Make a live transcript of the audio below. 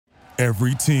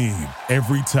Every team,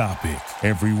 every topic,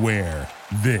 everywhere.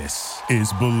 This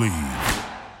is Believe.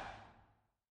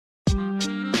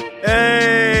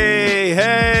 Hey,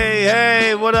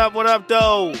 what up,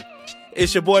 though?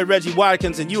 It's your boy, Reggie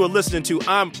Watkins, and you are listening to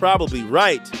I'm Probably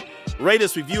Right. Rate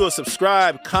us, review us,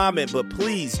 subscribe, comment, but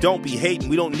please don't be hating.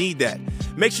 We don't need that.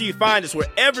 Make sure you find us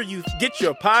wherever you get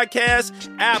your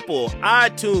podcasts, Apple,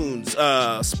 iTunes,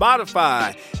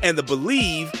 Spotify, and the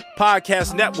Believe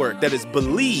Podcast Network. That is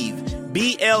Believe,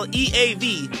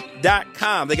 BLEAV.com.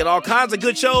 They got all kinds of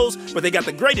good shows, but they got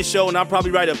the greatest show, and I'm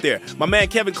probably right up there. My man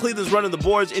Kevin Cleveland's running the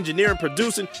boards, engineering,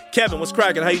 producing. Kevin, what's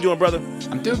cracking? How you doing, brother?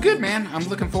 I'm doing good, man. I'm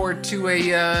looking forward to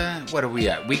what are we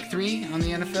at? Week 3 on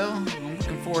the NFL? I'm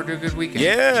looking forward to a good weekend.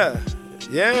 Yeah,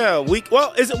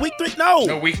 is it week 3?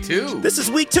 No, week 2. This is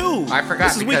week 2. I forgot.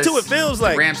 This is week 2, it feels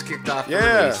like. The Rams kicked off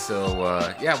early,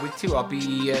 so week 2. I'll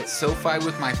be at SoFi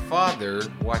with my father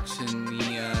watching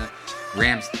the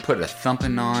Rams put a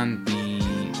thumping on the,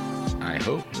 I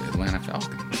hope, Atlanta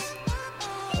Falcons.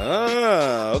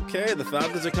 Okay. The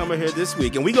Falcons are coming here this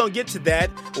week. And we're going to get to that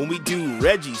when we do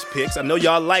Reggie's picks. I know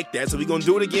y'all like that, so we're going to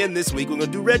do it again this week. We're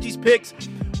going to do Reggie's picks.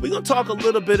 We're going to talk a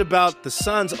little bit about the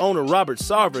Suns owner, Robert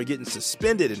Sarver, getting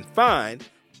suspended and fined.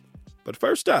 But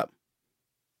first up.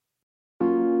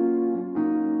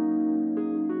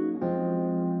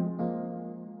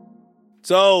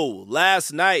 So,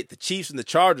 last night, the Chiefs and the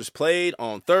Chargers played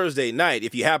on Thursday night.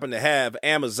 If you happen to have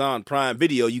Amazon Prime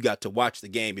Video, you got to watch the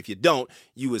game. If you don't,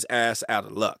 you was ass out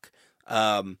of luck.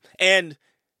 And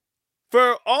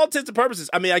for all intents and purposes,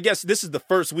 I mean, I guess this is the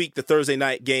first week the Thursday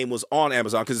night game was on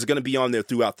Amazon because it's going to be on there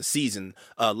throughout the season.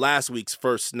 Last week's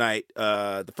first night,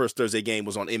 the first Thursday game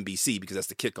was on NBC because that's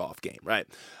the kickoff game, right?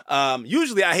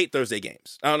 Usually I hate Thursday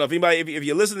games. I don't know if anybody, if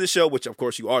you listen to this show, which of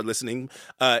course you are listening,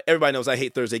 everybody knows I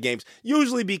hate Thursday games,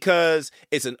 usually because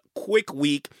it's a quick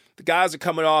week. The guys are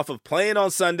coming off of playing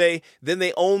on Sunday, then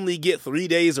they only get 3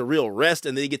 days of real rest,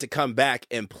 and then they get to come back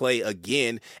and play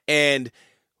again. And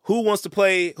who wants to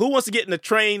get in a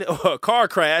train or a car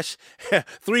crash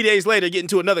 3 days later, get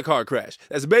into another car crash?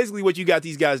 That's basically what you got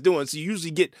these guys doing. So you usually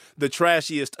get the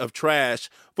trashiest of trash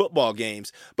football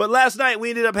games. But last night, we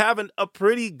ended up having a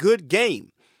pretty good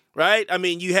game, right? I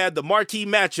mean, you had the marquee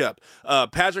matchup,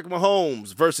 Patrick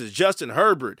Mahomes versus Justin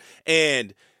Herbert.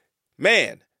 And,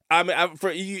 man, I mean,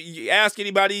 you ask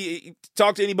anybody,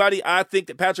 talk to anybody, I think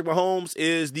that Patrick Mahomes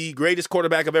is the greatest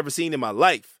quarterback I've ever seen in my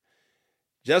life.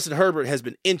 Justin Herbert has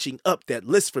been inching up that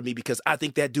list for me because I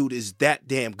think that dude is that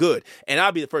damn good. And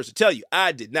I'll be the first to tell you,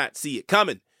 I did not see it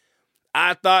coming.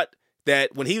 I thought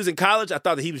that when he was in college, I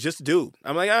thought that he was just a dude.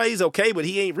 I'm like, he's okay, but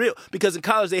he ain't real. Because in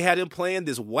college, they had him playing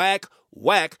this whack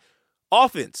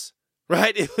offense,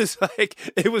 right?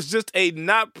 It was just a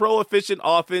not pro-efficient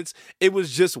offense. It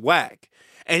was just whack.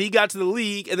 And he got to the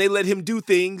league, and they let him do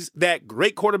things that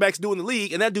great quarterbacks do in the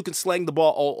league, and that dude can slang the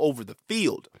ball all over the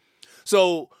field.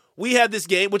 So we had this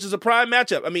game, which is a prime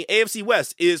matchup. I mean, AFC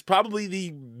West is probably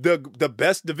the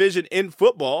best division in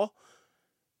football,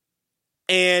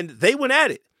 and they went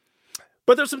at it.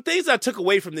 But there's some things I took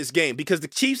away from this game because the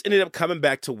Chiefs ended up coming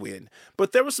back to win.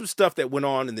 But there was some stuff that went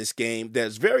on in this game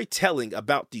that's very telling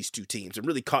about these two teams and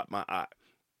really caught my eye.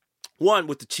 One,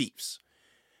 with the Chiefs,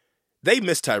 they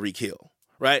missed Tyreek Hill.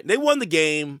 Right? They won the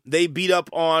game. They beat up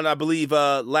on, I believe,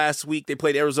 last week they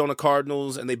played Arizona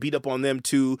Cardinals, and they beat up on them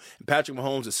too. And Patrick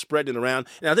Mahomes is spreading around.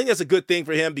 And I think that's a good thing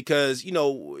for him because, you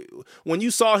know, when you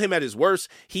saw him at his worst,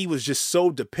 he was just so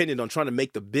dependent on trying to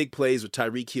make the big plays with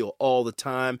Tyreek Hill all the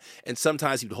time. And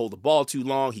sometimes he'd hold the ball too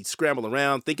long. He'd scramble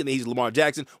around thinking that he's Lamar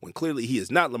Jackson when clearly he is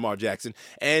not Lamar Jackson,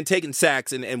 and taking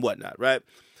sacks and whatnot, right?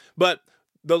 But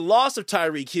the loss of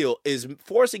Tyreek Hill is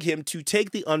forcing him to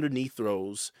take the underneath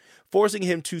throws, forcing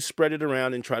him to spread it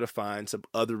around and try to find some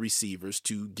other receivers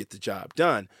to get the job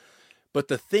done. But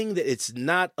the thing that it's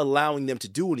not allowing them to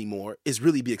do anymore is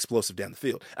really be explosive down the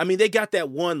field. I mean, they got that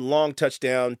one long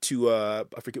touchdown to, I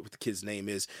forget what the kid's name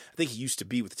is. I think he used to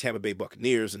be with the Tampa Bay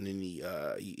Buccaneers, and then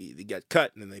he got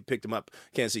cut, and then they picked him up,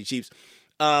 Kansas City Chiefs.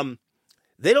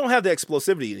 They don't have that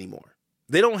explosivity anymore.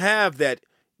 They don't have that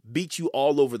beat you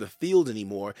all over the field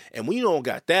anymore. And when you don't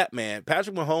got that, man,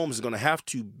 Patrick Mahomes is going to have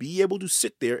to be able to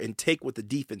sit there and take what the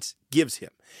defense gives him.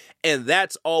 And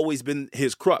that's always been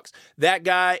his crux. That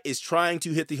guy is trying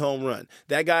to hit the home run.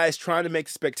 That guy is trying to make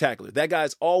it spectacular. That guy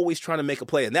is always trying to make a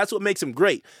play. And that's what makes him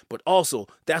great. But also,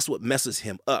 that's what messes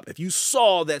him up. If you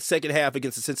saw that second half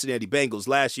against the Cincinnati Bengals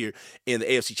last year in the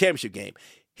AFC Championship game,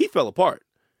 he fell apart,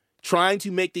 trying to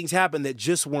make things happen that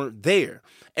just weren't there.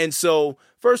 And so,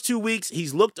 first 2 weeks,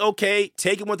 he's looked okay,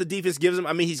 taking what the defense gives him.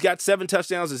 I mean, he's got 7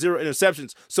 touchdowns and 0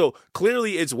 interceptions, so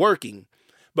clearly it's working.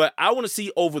 But I want to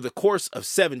see over the course of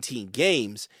 17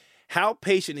 games, How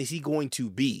patient is he going to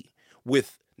be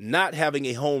with not having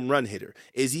a home run hitter?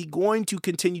 Is he going to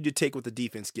continue to take what the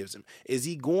defense gives him? Is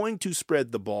he going to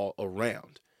spread the ball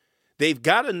around? They've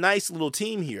got a nice little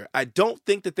team here. I don't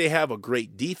think that they have a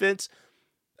great defense.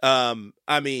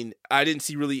 I mean, I didn't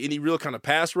see really any real kind of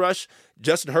pass rush.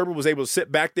 Justin Herbert was able to sit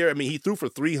back there. I mean, he threw for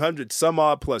 300 some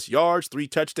odd plus yards, 3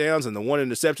 touchdowns, and the 1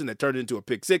 interception that turned into a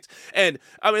pick 6. And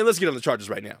I mean, let's get on the Chargers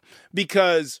right now,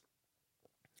 because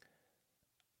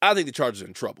I think the Chargers are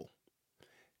in trouble.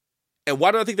 And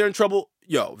why do I think they're in trouble?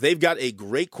 They've got a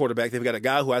great quarterback. They've got a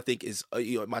guy who I think is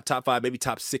my top 5, maybe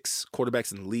top 6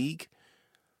 quarterbacks in the league.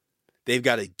 They've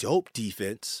got a dope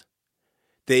defense.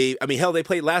 They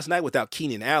played last night without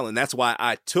Keenan Allen. That's why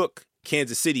I took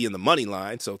Kansas City in the money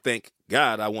line. So thank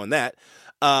God I won that.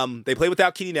 They played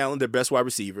without Keenan Allen, their best wide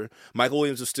receiver. Michael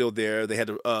Williams was still there. They had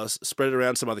to spread it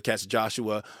around some other cats,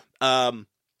 Joshua. My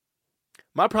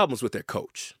problem was with their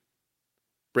coach,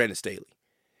 Brandon Staley.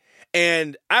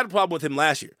 And I had a problem with him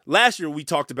last year. Last year, we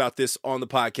talked about this on the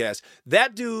podcast.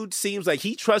 That dude seems like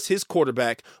he trusts his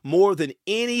quarterback more than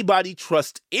anybody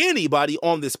trusts anybody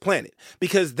on this planet,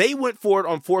 because they went for it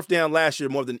on 4th down last year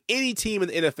more than any team in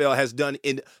the NFL has done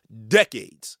in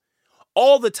decades.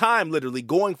 All the time, literally,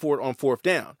 going for it on 4th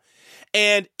down.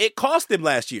 And it cost them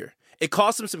last year. It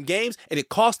cost them some games, and it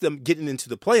cost them getting into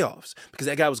the playoffs, because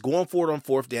that guy was going for it on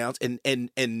 4th downs and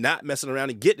not messing around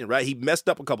and getting it, right? He messed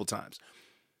up a couple times.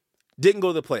 Didn't go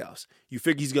to the playoffs. You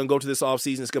figure he's going to go to this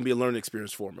offseason. It's going to be a learning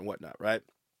experience for him and whatnot, right?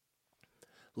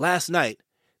 Last night,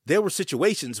 there were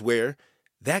situations where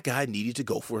that guy needed to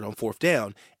go for it on 4th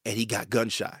down, and he got gun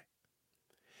shy.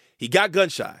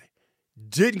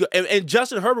 Didn't go, and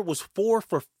Justin Herbert was 4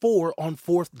 for 4 on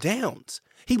 4th downs.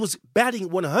 He was batting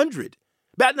 100,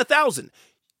 batting 1,000.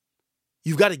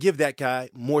 You've got to give that guy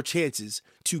more chances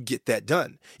to get that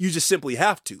done. You just simply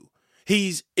have to.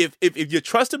 If you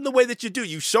trust him the way that you do,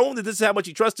 you've shown that this is how much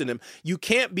you trust in him. You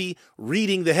can't be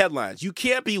reading the headlines. You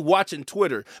can't be watching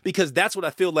Twitter, because that's what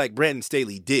I feel like Brandon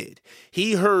Staley did.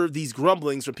 He heard these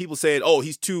grumblings from people saying, "Oh,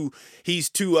 he's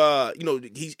just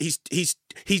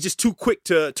too quick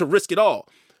to risk it all."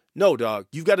 No, dog.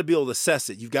 You've got to be able to assess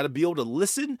it. You've got to be able to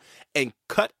listen and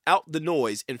cut out the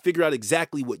noise and figure out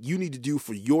exactly what you need to do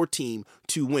for your team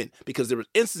to win. Because there were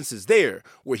instances there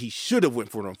where he should have went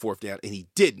for it on 4th down, and he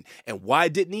didn't. And why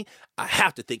didn't he? I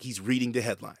have to think he's reading the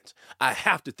headlines. I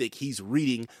have to think he's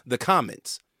reading the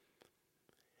comments.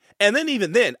 And then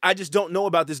even then, I just don't know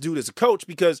about this dude as a coach,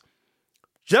 because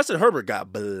Justin Herbert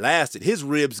got blasted. His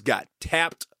ribs got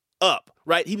tapped up,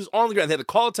 right? He was on the ground. They had to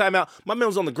call a timeout. My man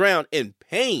was on the ground in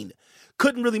pain.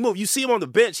 Couldn't really move. You see him on the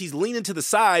bench. He's leaning to the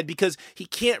side because he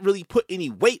can't really put any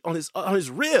weight on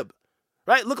his rib,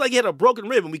 right? Looked like he had a broken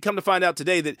rib, and we come to find out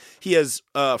today that he has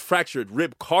fractured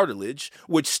rib cartilage,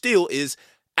 which still is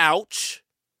ouch.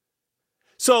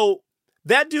 So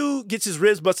that dude gets his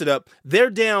ribs busted up.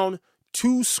 They're down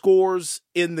 2 scores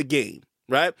in the game,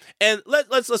 right? And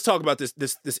let's talk about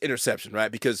this interception,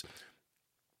 right? Because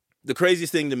the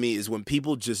craziest thing to me is when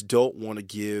people just don't want to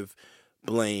give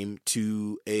blame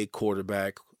to a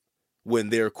quarterback when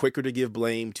they're quicker to give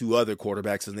blame to other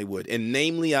quarterbacks than they would. And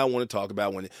namely, I want to talk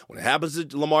about when it happens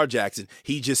to Lamar Jackson,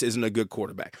 he just isn't a good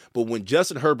quarterback. But when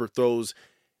Justin Herbert throws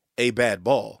a bad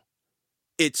ball,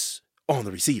 it's on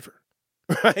the receiver,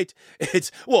 right?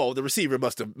 The receiver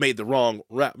must have made the wrong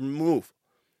move.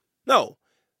 No,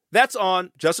 that's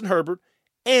on Justin Herbert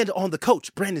and on the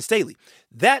coach, Brandon Staley.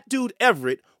 That dude,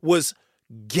 Everett, was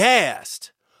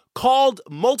gassed, called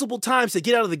multiple times to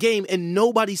get out of the game, and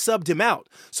nobody subbed him out.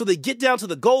 So they get down to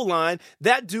the goal line.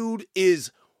 That dude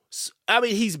he's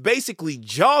basically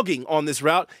jogging on this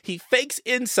route. He fakes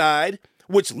inside,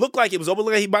 which looked like it was over.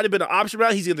 Looked like he might have been an option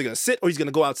route. He's either going to sit or he's going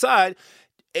to go outside.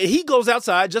 And he goes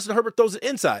outside. Justin Herbert throws it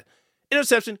inside.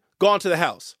 Interception, gone to the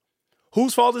house.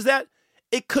 Whose fault is that?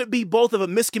 It could be both of a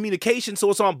miscommunication, so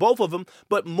it's on both of them.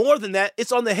 But more than that,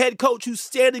 it's on the head coach who's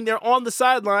standing there on the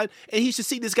sideline, and he should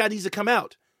see this guy needs to come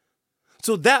out.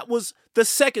 So that was the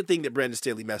second thing that Brandon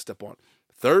Staley messed up on.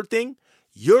 Third thing,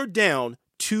 you're down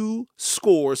 2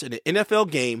 scores in an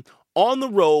NFL game on the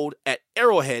road at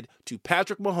Arrowhead to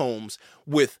Patrick Mahomes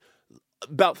with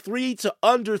about 3 to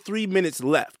under 3 minutes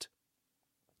left.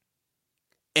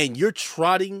 And you're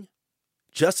trotting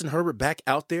Justin Herbert back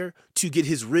out there to get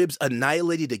his ribs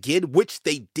annihilated again, which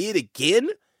they did again?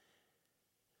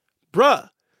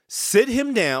 Bruh, sit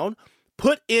him down,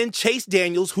 put in Chase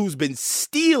Daniels, who's been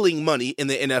stealing money in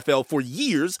the NFL for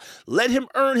years. Let him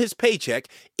earn his paycheck.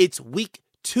 It's week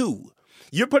 2.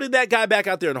 You're putting that guy back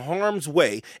out there in harm's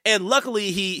way. And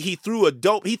luckily he threw a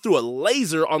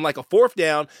laser on like a 4th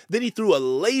down. Then he threw a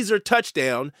laser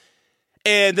touchdown.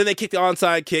 And then they kick the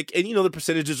onside kick, and the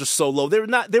percentages are so low. They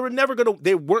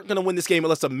weren't gonna win this game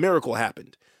unless a miracle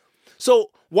happened.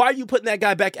 So why are you putting that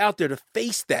guy back out there to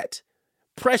face that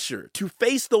pressure, to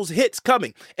face those hits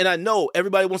coming? And I know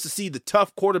everybody wants to see the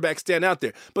tough quarterback stand out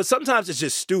there, but sometimes it's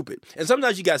just stupid. And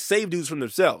sometimes you got to save dudes from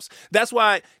themselves. That's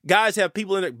why boxers have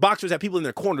people in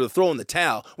their corner to throw in the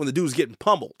towel when the dude's getting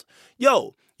pummeled.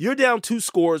 Yo, you're down 2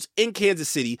 scores in Kansas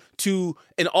City to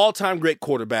an all-time great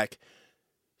quarterback.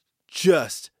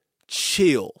 Just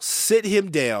chill, sit him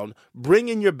down, bring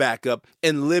in your backup,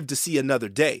 and live to see another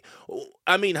day.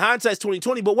 I mean, hindsight's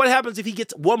 20/20, but what happens if he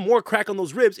gets one more crack on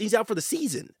those ribs? He's out for the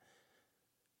season.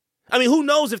 I mean, who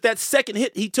knows if that second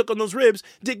hit he took on those ribs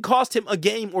didn't cost him a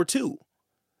game or 2,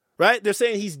 right? They're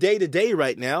saying he's day-to-day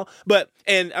right now,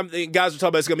 and guys are talking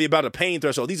about it's going to be about a pain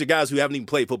threshold. These are guys who haven't even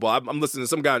played football. I'm listening to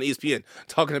some guy on ESPN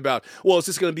talking about, well, it's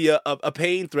just going to be a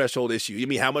pain threshold issue. I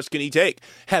mean, how much can he take?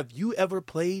 Have you ever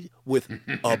played with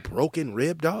a broken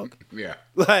rib, dog? Yeah.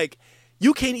 Like,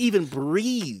 you can't even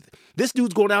breathe. This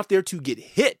dude's going out there to get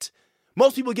hit.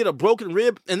 Most people get a broken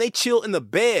rib and they chill in the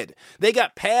bed. They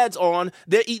got pads on.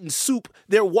 They're eating soup.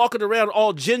 They're walking around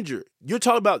all ginger. You're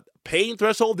talking about pain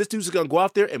threshold? This dude's going to go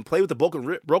out there and play with a broken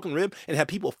rib and have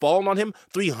people falling on him,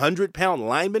 300-pound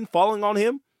linemen falling on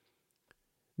him?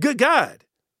 Good God.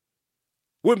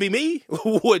 Wouldn't be me.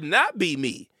 Would not be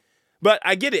me. But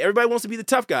I get it. Everybody wants to be the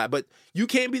tough guy. But you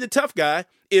can't be the tough guy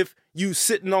if you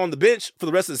sitting on the bench for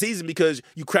the rest of the season because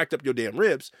you cracked up your damn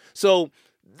ribs. So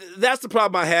that's the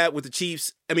problem I had with the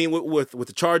Chiefs. I mean, with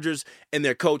the Chargers and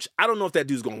their coach. I don't know if that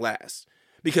dude's going to last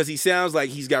because he sounds like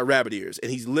he's got rabbit ears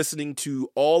and he's listening to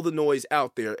all the noise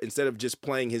out there instead of just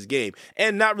playing his game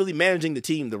and not really managing the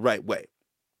team the right way.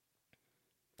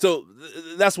 So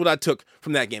that's what I took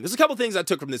from that game. There's a couple things I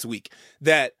took from this week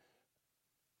that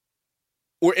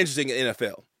were interesting in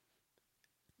NFL.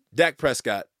 Dak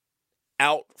Prescott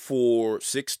out for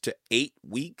 6 to 8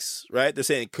 weeks, right? They're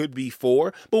saying it could be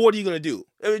 4, but what are you going to do?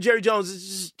 I mean, Jerry Jones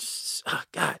is just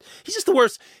God, he's just the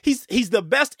worst. He's the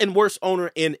best and worst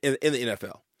owner in the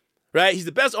NFL, right? He's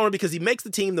the best owner because he makes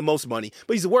the team the most money,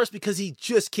 but he's the worst because he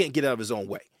just can't get out of his own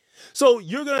way. So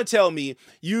you're going to tell me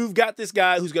you've got this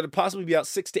guy who's going to possibly be out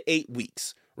 6 to 8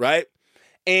 weeks, right?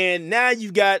 And now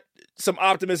you've got some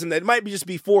optimism that it might just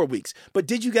be 4 weeks. But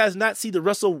did you guys not see the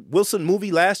Russell Wilson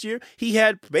movie last year? He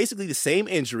had basically the same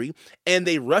injury, and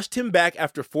they rushed him back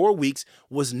after 4 weeks,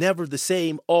 was never the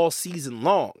same all season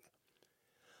long.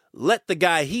 Let the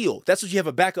guy heal. That's what you have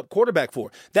a backup quarterback for.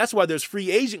 That's why there's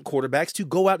free agent quarterbacks to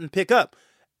go out and pick up.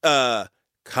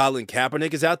 Colin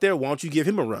Kaepernick is out there. Why don't you give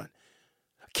him a run?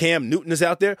 Cam Newton is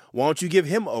out there. Why don't you give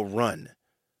him a run?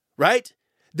 Right?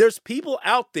 There's people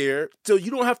out there, so you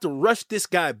don't have to rush this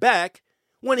guy back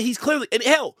when he's clearly, and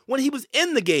hell, when he was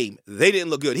in the game, they didn't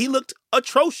look good. He looked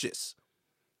atrocious.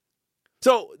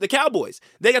 So the Cowboys,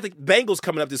 they got the Bengals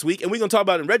coming up this week, and we're going to talk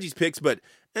about it in Reggie's picks, but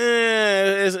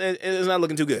it's not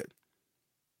looking too good.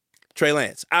 Trey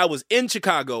Lance. I was in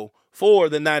Chicago for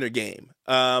the Niner game.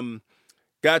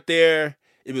 Got there.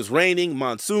 It was raining,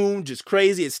 monsoon, just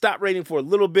crazy. It stopped raining for a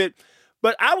little bit.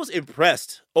 But I was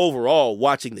impressed overall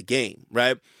watching the game,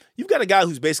 right? You've got a guy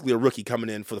who's basically a rookie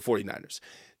coming in for the 49ers.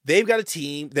 They've got a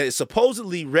team that is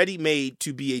supposedly ready-made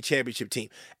to be a championship team.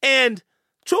 And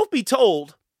truth be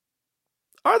told,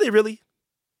 are they really?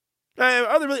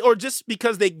 Are they really? Or just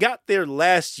because they got there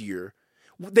last year,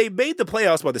 they made the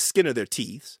playoffs by the skin of their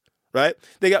teeth, right?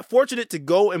 They got fortunate to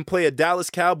go and play a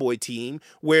Dallas Cowboy team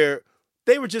where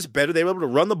they were just better. They were able to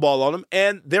run the ball on them,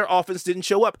 and their offense didn't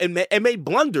show up and made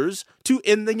blunders to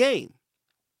end the game.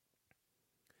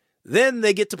 Then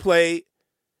they get to play,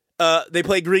 they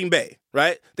play Green Bay,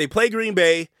 right? They play Green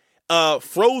Bay,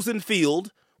 frozen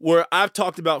field, where I've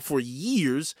talked about for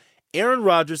years. Aaron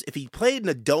Rodgers, if he played in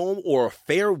a dome or a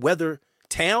fair weather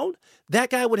town,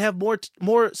 that guy would have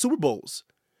more Super Bowls.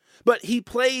 But he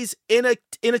plays in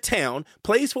a town,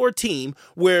 plays for a team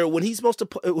where when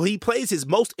he plays his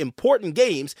most important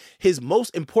games, his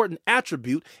most important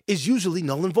attribute is usually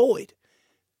null and void.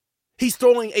 He's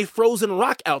throwing a frozen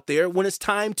rock out there when it's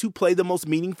time to play the most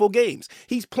meaningful games.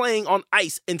 He's playing on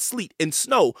ice and sleet and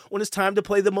snow when it's time to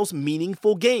play the most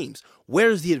meaningful games.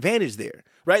 Where's the advantage there,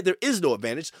 right? There is no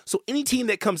advantage. So any team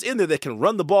that comes in there that can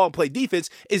run the ball and play defense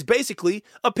is basically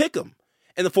a pick'em.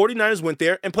 And the 49ers went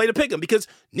there and played a pick'em because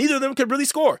neither of them could really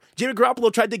score. Jimmy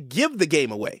Garoppolo tried to give the game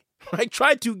away, right?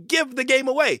 Tried to give the game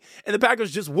away, and the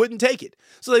Packers just wouldn't take it.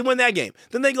 So they win that game.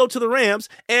 Then they go to the Rams,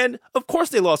 and of course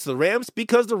they lost to the Rams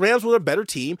because the Rams were a better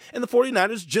team, and the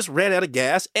 49ers just ran out of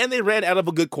gas, and they ran out of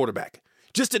a good quarterback.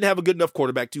 Just didn't have a good enough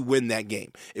quarterback to win that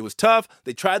game. It was tough.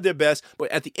 They tried their best,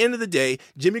 but at the end of the day,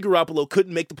 Jimmy Garoppolo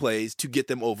couldn't make the plays to get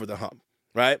them over the hump,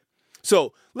 right?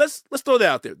 So let's throw that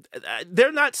out there.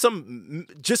 They're not some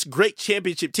just great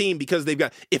championship team because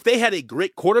if they had a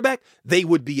great quarterback, they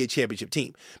would be a championship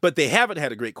team. But they haven't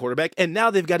had a great quarterback, and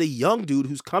now they've got a young dude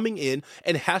who's coming in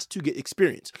and has to get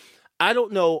experience. I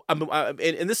don't know,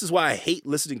 and this is why I hate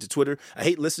listening to Twitter. I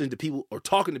hate listening to people or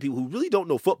talking to people who really don't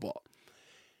know football.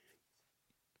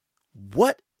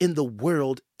 What in the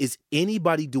world is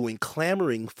anybody doing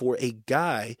clamoring for a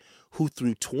guy who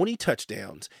threw 20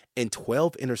 touchdowns and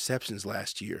 12 interceptions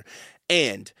last year?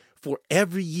 And for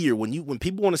every year, when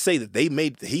people want to say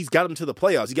that he's got him to the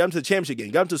playoffs, he got him to the championship game,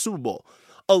 he got him to the Super Bowl,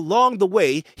 along the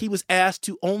way, he was asked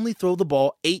to only throw the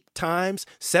ball 8 times,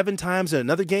 7 times in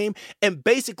another game, and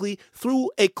basically threw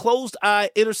a closed-eye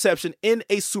interception in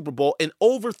a Super Bowl and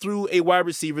overthrew a wide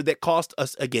receiver that cost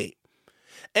us a game.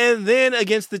 And then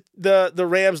against the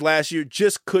Rams last year,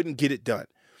 just couldn't get it done.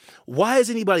 Why is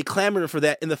anybody clamoring for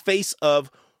that in the face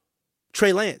of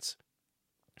Trey Lance?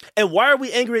 And why are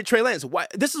we angry at Trey Lance?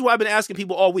 This is why I've been asking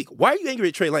people all week. Why are you angry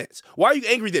at Trey Lance? Why are you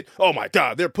angry that, oh my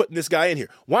God, they're putting this guy in here?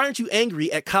 Why aren't you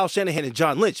angry at Kyle Shanahan and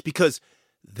John Lynch? Because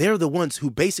they're the ones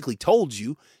who basically told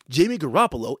you Jimmy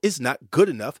Garoppolo is not good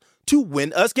enough to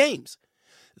win us games.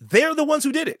 They're the ones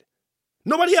who did it.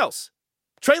 Nobody else.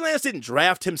 Trey Lance didn't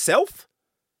draft himself.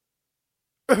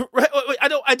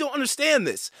 I don't understand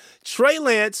this. Trey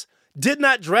Lance did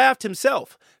not draft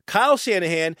himself. Kyle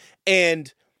Shanahan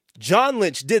and John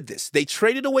Lynch did this. They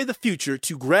traded away the future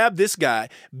to grab this guy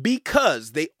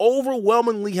because they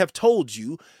overwhelmingly have told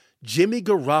you Jimmy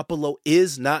Garoppolo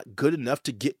is not good enough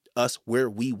to get us where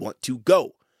we want to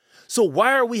go. So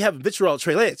why are we having vitriol at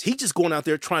Trey Lance? He's just going out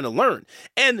there trying to learn.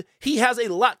 And he has a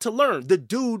lot to learn. The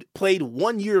dude played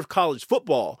 1 year of college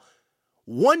football.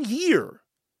 1 year.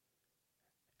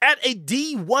 At a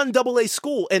D1 AA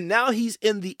school, and now he's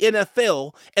in the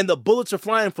NFL, and the bullets are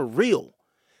flying for real.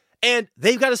 And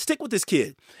they've got to stick with this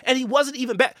kid. And he wasn't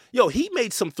even bad. He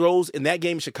made some throws in that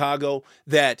game in Chicago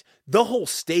that the whole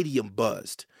stadium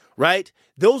buzzed, right?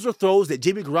 Those are throws that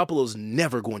Jimmy Garoppolo's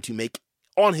never going to make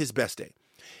on his best day.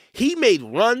 He made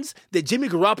runs that Jimmy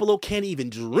Garoppolo can't even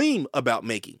dream about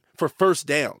making for first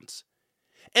downs.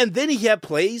 And then he had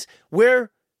plays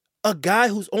where a guy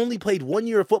who's only played 1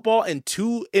 year of football and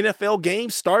 2 NFL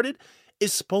games started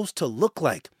is supposed to look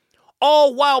like.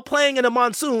 All while playing in a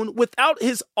monsoon without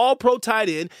his all-pro tight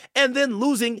end and then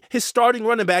losing his starting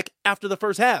running back after the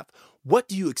first half. What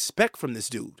do you expect from this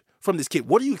dude, from this kid?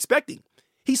 What are you expecting?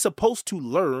 He's supposed to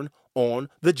learn on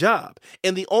the job.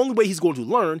 And the only way he's going to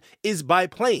learn is by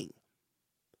playing.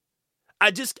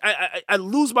 I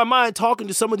lose my mind talking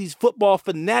to some of these football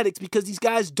fanatics because these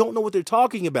guys don't know what they're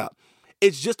talking about.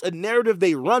 It's just a narrative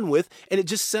they run with, and it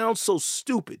just sounds so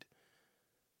stupid.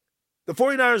 The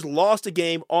 49ers lost a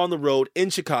game on the road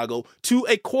in Chicago to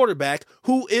a quarterback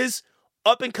who is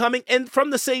up and coming and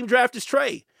from the same draft as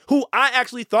Trey, who I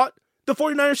actually thought the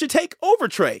 49ers should take over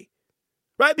Trey,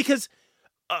 right? Because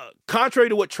contrary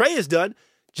to what Trey has done,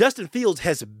 Justin Fields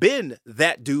has been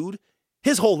that dude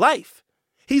his whole life.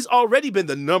 He's already been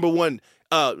the number one.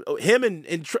 Him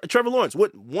and Trevor Lawrence,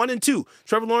 1 and 2.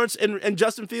 Trevor Lawrence and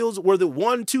Justin Fields were the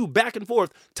 1-2 back and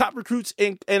forth top recruits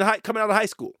coming out of high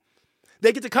school.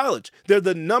 They get to college. They're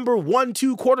the number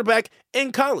 1-2 quarterback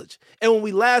in college. And when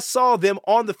we last saw them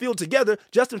on the field together,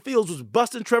 Justin Fields was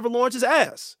busting Trevor Lawrence's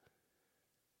ass.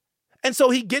 And so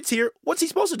he gets here. What's he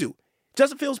supposed to do?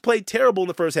 Justin Fields played terrible in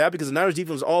the first half because the Niners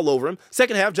defense was all over him.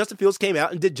 Second half, Justin Fields came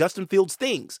out and did Justin Fields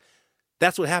things.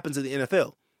 That's what happens in the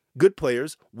NFL. Good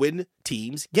players win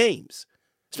teams' games,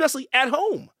 especially at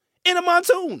home in a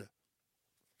monsoon.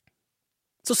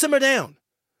 So simmer down.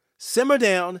 Simmer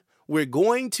down. We're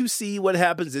going to see what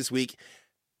happens this week.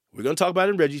 We're going to talk about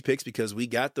it in Reggie's picks because we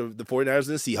got the 49ers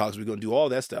and the Seahawks. We're going to do all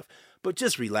that stuff. But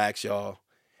just relax, y'all.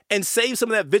 And save some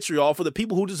of that vitriol for the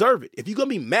people who deserve it. If you're going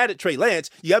to be mad at Trey Lance,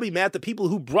 you got to be mad at the people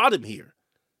who brought him here.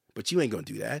 But you ain't going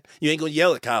to do that. You ain't going to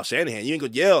yell at Kyle Shanahan. You ain't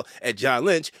going to yell at John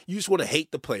Lynch. You just want to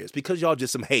hate the players because y'all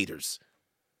just some haters.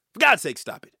 For God's sake,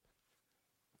 stop it.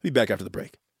 Be back after the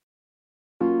break.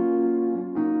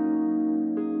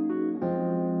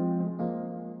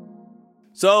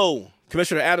 So,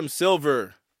 Commissioner Adam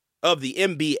Silver of the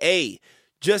NBA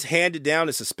just handed down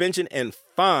a suspension and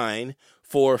fine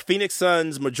for Phoenix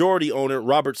Suns majority owner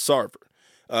Robert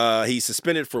Sarver. He's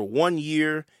suspended for 1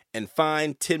 year and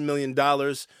fined $10 million.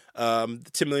 The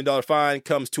 $10 million fine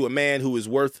comes to a man who is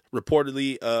worth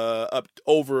reportedly up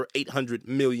over $800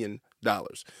 million.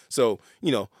 So,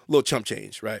 little chump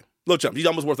change, right? Little chump. He's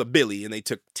almost worth $1 billion, and they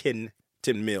took 10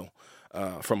 mil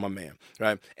from my man,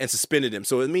 right? And suspended him.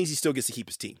 So it means he still gets to keep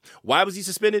his team. Why was he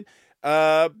suspended?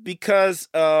 Because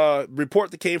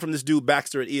report that came from this dude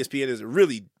Baxter at ESPN is a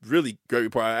really, really great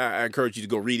report. I encourage you to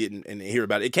go read it and hear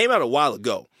about it. It came out a while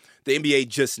ago. The NBA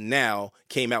just now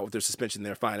came out with their suspension,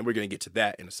 their fine, and we're going to get to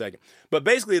that in a second. But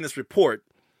basically in this report,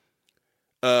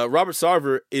 Robert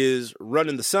Sarver is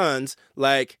running the Suns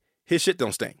like his shit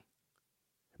don't stink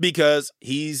because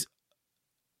he's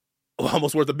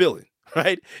almost worth $1 billion.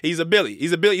 Right? He's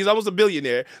almost a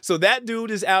billionaire. So that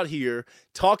dude is out here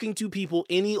talking to people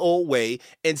any old way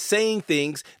and saying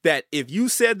things that if you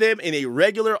said them in a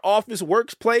regular office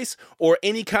workplace or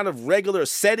any kind of regular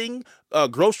setting,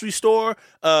 grocery store,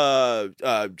 you know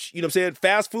what I'm saying,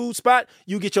 fast food spot,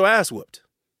 you get your ass whooped.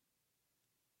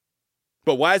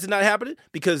 But why is it not happening?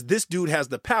 Because this dude has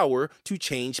the power to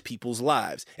change people's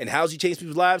lives. And how does he change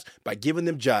people's lives? By giving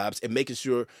them jobs and making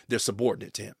sure they're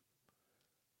subordinate to him.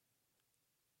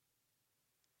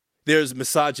 There's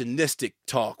misogynistic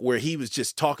talk where he was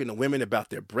just talking to women about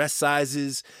their breast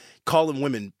sizes, calling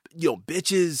women,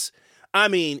 bitches. I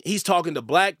mean, he's talking to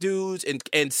black dudes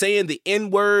and saying the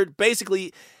N-word,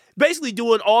 basically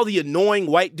doing all the annoying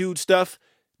white dude stuff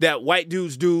that white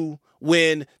dudes do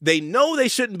when they know they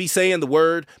shouldn't be saying the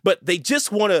word, but they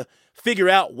just want to figure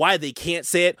out why they can't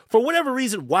say it. For whatever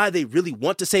reason, why they really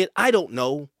want to say it, I don't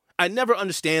know. I never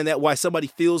understand that, why somebody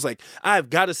feels like I've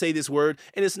got to say this word.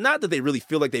 And it's not that they really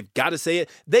feel like they've got to say it.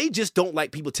 They just don't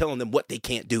like people telling them what they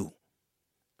can't do.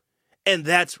 And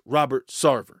that's Robert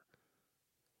Sarver.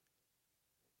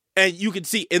 And you can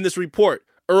see in this report,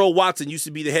 Earl Watson used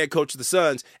to be the head coach of the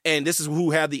Suns, and this is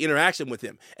who had the interaction with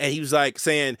him. And he was like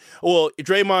saying, well,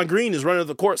 Draymond Green is running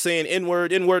the court saying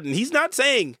N-word, and he's not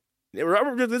saying,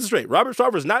 this is straight, Robert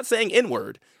Sarver is not saying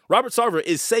N-word. Robert Sarver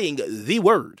is saying the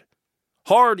word.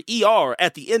 Hard ER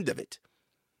at the end of it.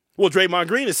 Well, Draymond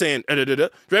Green is saying,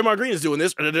 Draymond Green is doing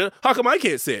this, how come I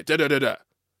can't say it?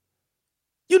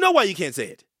 You know why you can't say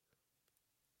it.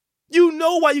 You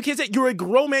know why you can't say it. You're a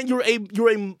grown man. You're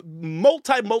a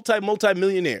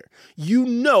multi-millionaire. You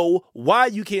know why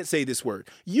you can't say this word.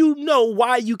 You know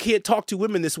why you can't talk to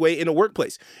women this way in a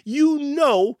workplace. You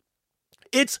know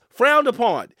it's frowned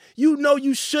upon. You know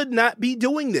you should not be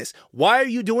doing this. Why are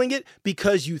you doing it?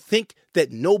 Because you think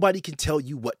that nobody can tell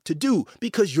you what to do.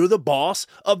 Because you're the boss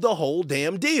of the whole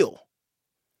damn deal.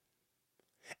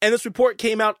 And this report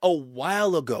came out a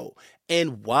while ago.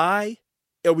 And why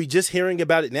are we just hearing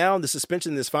about it now and the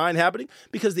suspension and this fine happening?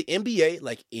 Because the NBA,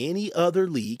 like any other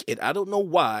league, and I don't know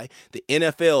why the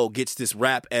NFL gets this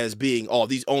rap as being,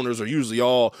 these owners are usually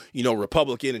all,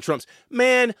 Republican and Trump's.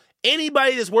 Man,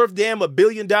 anybody that's worth $1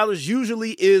 billion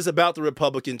usually is about the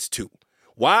Republicans too.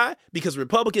 Why? Because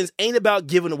Republicans ain't about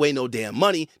giving away no damn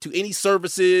money to any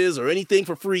services or anything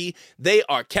for free. They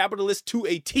are capitalists to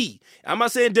a T. I'm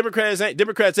not saying Democrats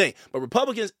ain't, but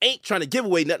Republicans ain't trying to give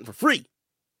away nothing for free.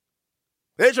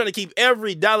 They're trying to keep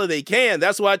every dollar they can.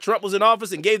 That's why Trump was in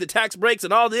office and gave the tax breaks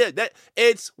and all that.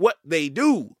 It's what they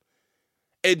do.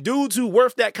 And dudes who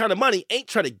worth that kind of money ain't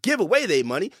trying to give away their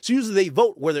money. So usually they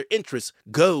vote where their interests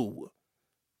go.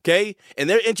 Okay? And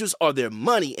their interests are their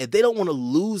money, and they don't want to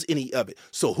lose any of it.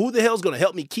 So who the hell's going to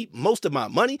help me keep most of my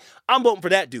money? I'm voting for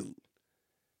that dude.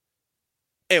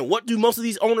 And what do most of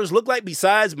these owners look like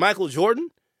besides Michael Jordan?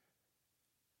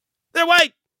 They're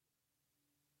white.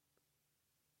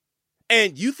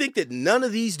 And you think that none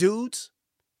of these dudes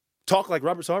talk like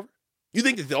Robert Sarver? You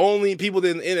think that the only people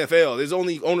in the NFL, there's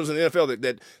only owners in the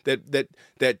NFL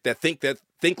that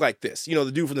think like this? You know,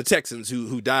 the dude from the Texans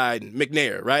who died, and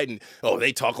McNair, right? And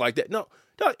they talk like that. No,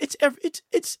 it's I'm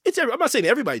not saying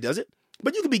everybody does it,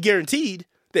 but you can be guaranteed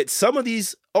that some of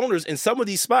these owners in some of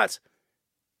these spots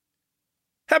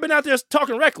have been out there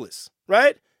talking reckless,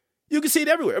 right? You can see it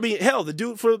everywhere. I mean, hell, the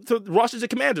dude for the Washington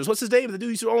Commanders, what's his name? The dude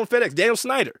who used to own FedEx, Daniel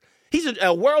Snyder. He's in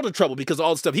a world of trouble because of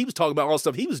all the stuff he was talking about, all the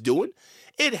stuff he was doing.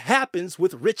 It happens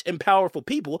with rich and powerful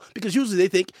people because usually they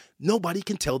think nobody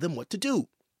can tell them what to do.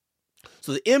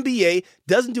 So the NBA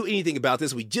doesn't do anything about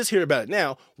this. We just hear about it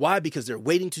now. Why? Because they're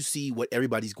waiting to see what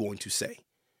everybody's going to say.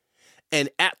 And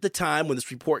at the time when this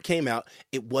report came out,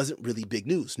 it wasn't really big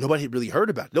news. Nobody had really heard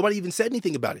about it. Nobody even said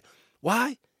anything about it.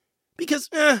 Why? Because,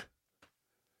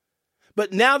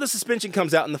 But now the suspension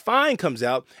comes out and the fine comes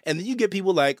out, and then you get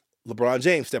people like LeBron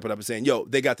James stepping up and saying,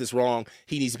 they got this wrong.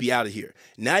 He needs to be out of here.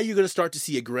 Now you're going to start to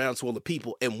see a groundswell of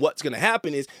people. And what's going to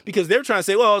happen is, because they're trying to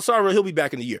say, well, sorry, he'll be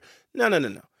back in a year. No.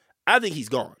 I think he's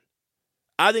gone.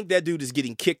 I think that dude is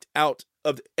getting kicked out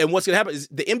of, and what's going to happen is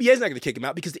the NBA is not going to kick him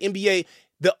out because the NBA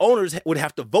the owners would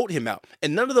have to vote him out.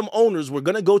 And none of them owners were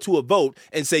going to go to a vote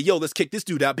and say, yo, let's kick this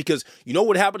dude out, because you know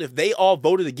what happened if they all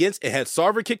voted against and had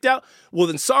Sarver kicked out? Well,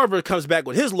 then Sarver comes back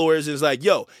with his lawyers and is like,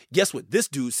 yo, guess what this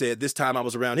dude said this time I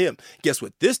was around him? Guess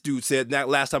what this dude said that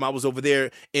last time I was over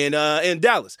there in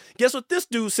Dallas? Guess what this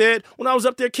dude said when I was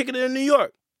up there kicking it in New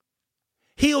York?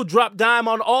 He'll drop dime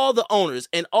on all the owners,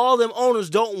 and all them owners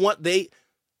don't want they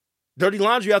dirty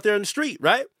laundry out there in the street,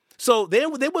 right? So they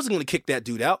wasn't going to kick that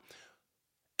dude out.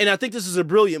 And I think this is a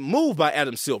brilliant move by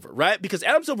Adam Silver, right? Because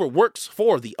Adam Silver works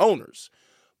for the owners.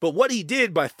 But what he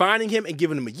did by finding him and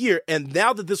giving him a year, and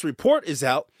now that this report is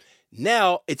out,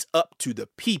 now it's up to the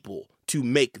people to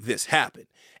make this happen.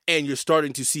 And you're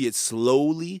starting to see it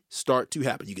slowly start to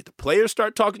happen. You get the players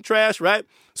start talking trash, right?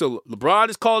 So LeBron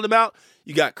is calling them out.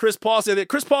 You got Chris Paul saying that.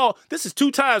 Chris Paul, this is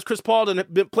 2 times Chris Paul done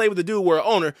played with a dude where an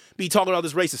owner be talking all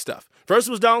this racist stuff. First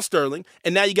was Donald Sterling,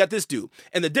 and now you got this dude.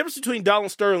 And the difference between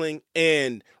Donald Sterling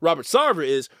and Robert Sarver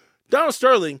is Donald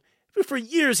Sterling, for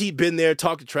years he'd been there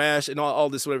talking trash and all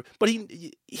this, whatever. But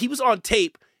he was on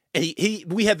tape, and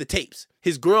we had the tapes.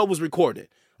 His girl was recording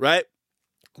it, right?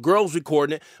 Girl was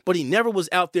recording it, but he never was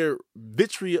out there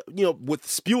with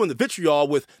spewing the vitriol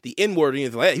with the N-word or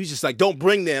anything like that. He was just like, don't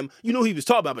bring them. You know who he was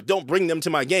talking about, but don't bring them to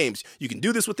my games. You can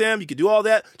do this with them. You can do all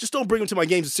that. Just don't bring them to my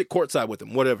games and sit courtside with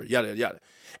them, whatever, yada, yada.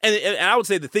 And I would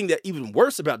say the thing that even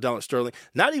worse about Donald Sterling,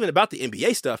 not even about the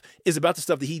NBA stuff, is about the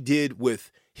stuff that he did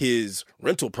with his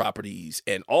rental properties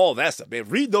and all that stuff. Man,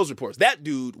 read those reports. That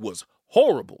dude was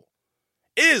horrible.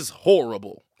 Is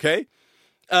horrible, okay?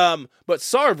 But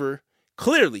Sarver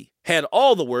clearly had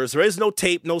all the words. There is no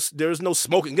tape, there's no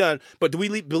smoking gun. But do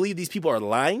we believe these people are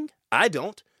lying? I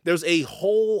don't. There's a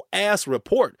whole ass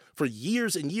report for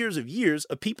years and years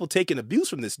of people taking abuse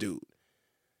from this dude.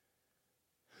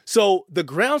 So the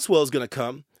groundswell is going to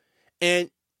come, and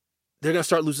they're going to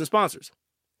start losing sponsors.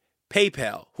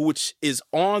 PayPal, which is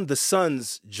on the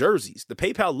Suns jerseys, the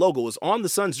PayPal logo is on the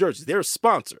Suns jerseys. They're a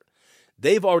sponsor.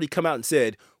 They've already come out and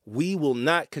said, we will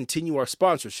not continue our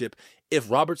sponsorship if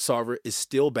Robert Sarver is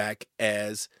still back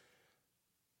as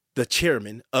the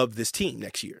chairman of this team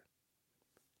next year.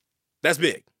 That's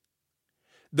big.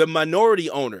 The minority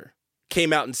owner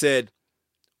came out and said,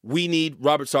 we need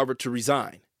Robert Sarver to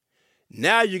resign.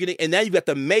 Now you've got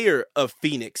the mayor of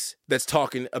Phoenix that's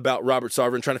talking about Robert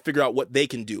Sarver and trying to figure out what they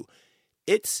can do.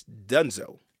 It's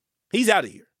donezo. He's out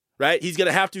of here, right? He's going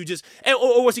to have to just,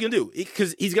 or what's he going to do?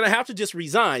 Because he's going to have to just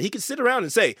resign. He can sit around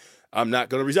and say, I'm not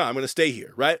going to resign. I'm going to stay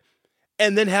here, right?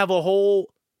 And then have a whole,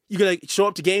 you're going to show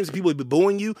up to games and people will be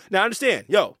booing you. Now, I understand.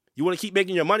 Yo, you want to keep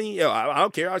making your money? Yo, I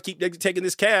don't care. I'll keep taking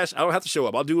this cash. I don't have to show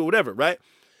up. I'll do it, whatever, right?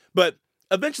 But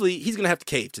eventually, he's going to have to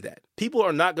cave to that. People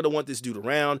are not going to want this dude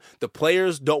around. The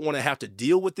players don't want to have to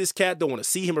deal with this cat, don't want to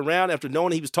see him around after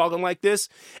knowing he was talking like this.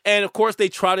 And, of course, they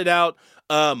trotted out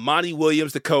Monty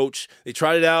Williams, the coach. They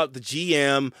trotted out the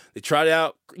GM. They trotted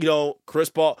out, Chris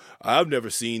Paul. I've never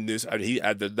seen this.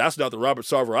 That's not the Robert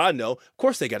Sarver I know. Of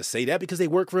course they got to say that because they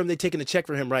work for him. They're taking a check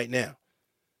for him right now.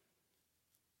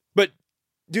 But,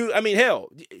 dude, hell,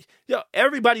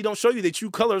 everybody don't show you their true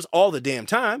colors all the damn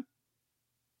time.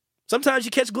 Sometimes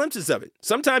you catch glimpses of it.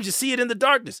 Sometimes you see it in the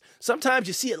darkness. Sometimes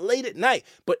you see it late at night.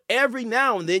 But every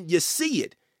now and then you see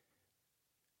it.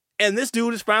 And this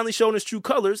dude is finally showing his true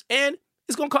colors, and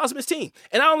it's going to cost him his team.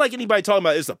 And I don't like anybody talking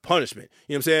about it's a punishment.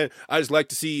 You know what I'm saying? I just like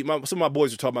to see, some of my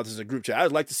boys are talking about this in a group chat.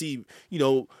 I'd like to see,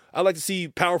 I like to see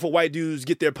powerful white dudes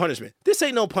get their punishment. This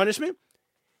ain't no punishment.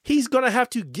 He's going to have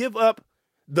to give up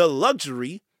the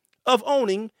luxury of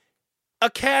owning a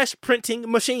cash printing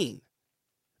machine.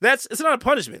 It's not a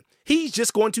punishment. He's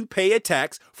just going to pay a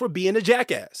tax for being a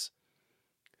jackass.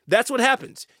 That's what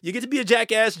happens. You get to be a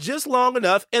jackass just long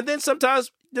enough, and then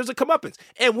sometimes there's a comeuppance.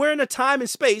 And we're in a time and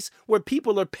space where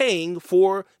people are paying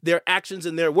for their actions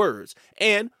and their words.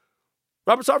 And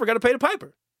Robert Sarver got to pay the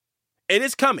piper. And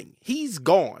it's coming. He's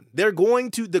gone. The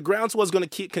groundswell is going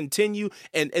to continue,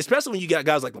 and especially when you got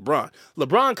guys like LeBron.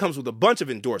 LeBron comes with a bunch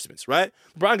of endorsements, right?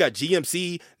 LeBron got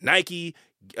GMC, Nike,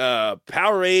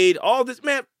 Powerade, all this,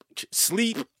 man,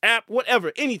 Sleep, app,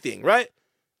 whatever, anything, right?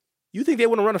 You think they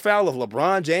want to run afoul of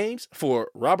LeBron James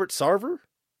for Robert Sarver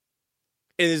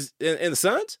and the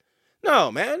Suns?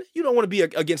 No, man. You don't want to be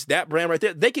against that brand right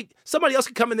there. Somebody else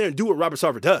could come in there and do what Robert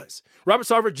Sarver does. Robert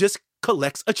Sarver just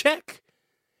collects a check.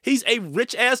 He's a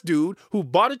rich-ass dude who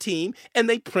bought a team, and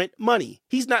they print money.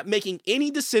 He's not making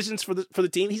any decisions for the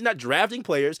team. He's not drafting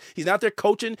players. He's not there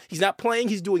coaching. He's not playing.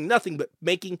 He's doing nothing but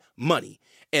making money.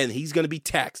 And he's going to be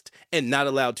taxed and not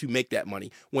allowed to make that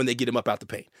money when they get him up out the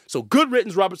paint. So good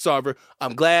riddance, Robert Sarver.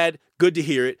 I'm glad. Good to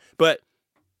hear it. But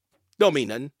don't mean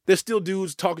nothing. There's still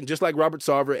dudes talking just like Robert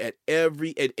Sarver at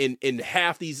in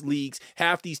half these leagues,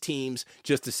 half these teams,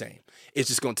 just the same. It's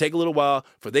just going to take a little while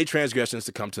for their transgressions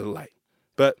to come to the light.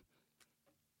 But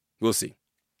we'll see.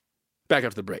 Back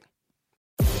after the break.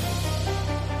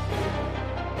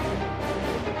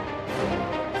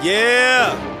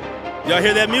 Yeah. Y'all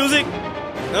hear that music?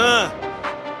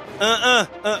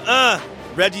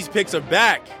 Reggie's picks are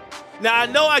back. Now, I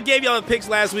know I gave y'all the picks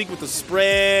last week with the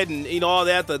spread and all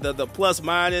that, the plus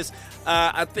minus.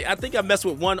 I think I messed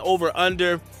with one over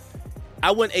under.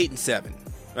 I went 8-7,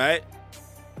 right?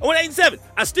 I went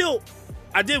 8-7.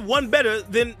 I did one better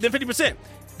than 50%.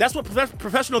 That's what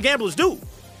professional gamblers do.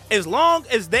 As long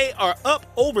as they are up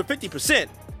over 50%,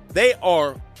 they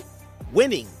are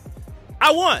winning.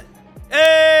 I won.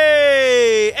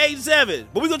 Hey, 8-7.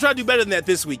 But we're going to try to do better than that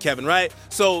this week, Kevin, right?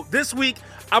 So this week,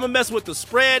 I'm going to mess with the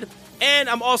spread, and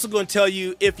I'm also going to tell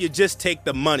you if you just take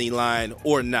the money line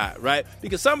or not, right?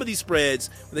 Because some of these spreads,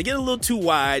 when they get a little too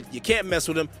wide, you can't mess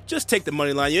with them. Just take the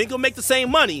money line. You ain't going to make the same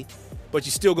money, but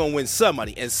you're still going to win some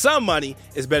money. And some money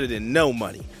is better than no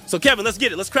money. So, Kevin, let's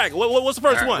get it. Let's crack it. What's the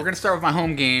first one? We're going to start with my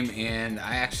home game, and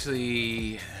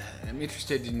I'm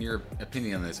interested in your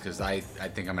opinion on this because I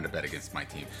think I'm going to bet against my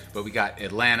team. But we got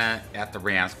Atlanta at the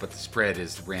Rams, but the spread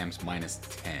is the Rams minus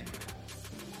 10.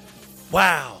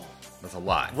 Wow. That's a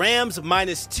lot. Rams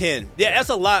minus 10. Yeah, that's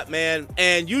a lot, man.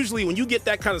 And usually when you get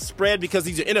that kind of spread, because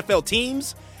these are NFL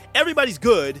teams, everybody's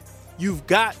good. You've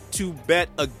got to bet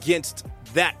against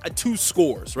that, 2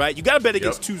 scores, right? You got to bet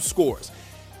against 2 scores.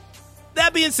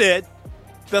 That being said,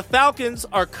 the Falcons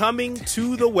are coming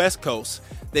to the West Coast.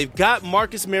 They've got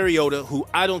Marcus Mariota, who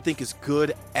I don't think is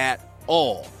good at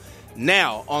all.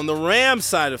 Now, on the Rams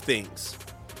side of things,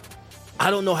 I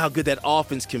don't know how good that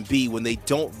offense can be when they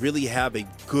don't really have a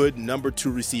good number 2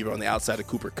 receiver on the outside of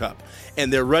Cooper Kupp.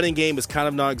 And their running game is kind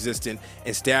of non-existent,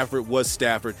 and Stafford was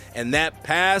Stafford. And that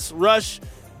pass rush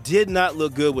did not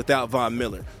look good without Von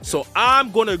Miller. So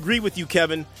I'm going to agree with you,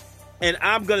 Kevin, and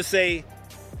I'm going to say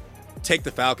take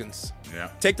the Falcons. Yeah.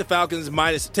 Take the Falcons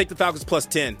plus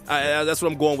 10. That's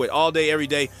what I'm going with all day, every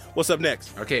day. What's up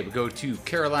next? Okay, we go to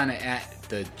Carolina at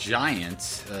the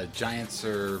Giants. Giants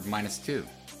are minus 2.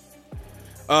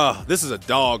 This is a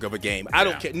dog of a game. I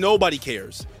don't care. Nobody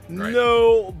cares. Right.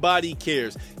 Nobody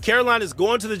cares. Carolina's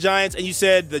going to the Giants, and you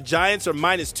said the Giants are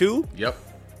minus 2? Yep.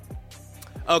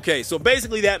 Okay, so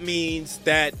basically that means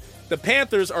that the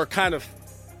Panthers are kind of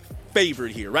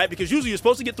favored here, right? Because usually you're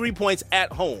supposed to get 3 points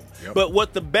at home. Yep. But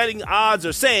what the betting odds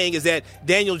are saying is that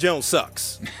Daniel Jones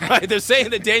sucks. Right? They're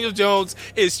saying that Daniel Jones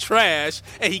is trash,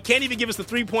 and he can't even give us the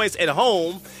 3 points at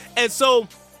home. And so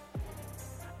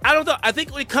I don't know. I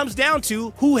think it comes down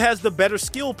to who has the better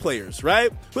skill players, right?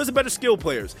 Who has the better skill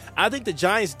players? I think the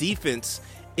Giants' defense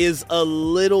is a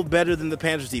little better than the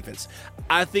Panthers' defense.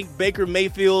 I think Baker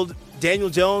Mayfield, Daniel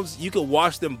Jones, you could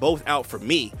wash them both out for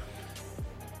me.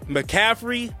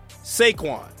 McCaffrey,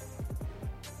 Saquon.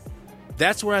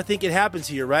 That's where I think it happens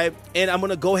here, right? And I'm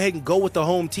going to go ahead and go with the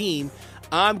home team.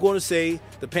 I'm going to say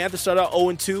the Panthers start out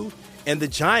 0-2, and the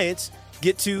Giants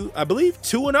get to, I believe,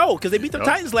 2-0 because they beat the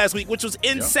Titans last week, which was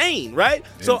insane, right?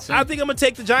 So I think I'm going to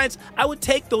take the Giants. I would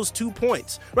take those 2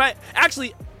 points, right?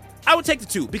 Actually, I would take the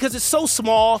 2 because it's so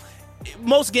small.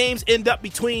 Most games end up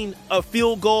between a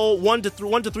field goal, 1 to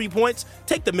 3 points.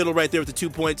 Take the middle right there with the 2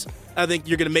 points. I think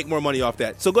you're going to make more money off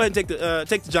that. So go ahead and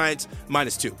take the Giants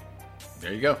minus 2.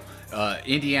 There you go.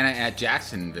 Indiana at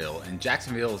Jacksonville, and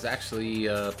Jacksonville is actually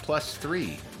plus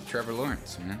 3. Trevor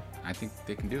Lawrence, man. I think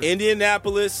they can do it.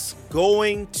 Indianapolis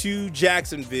going to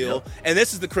Jacksonville. Yep. And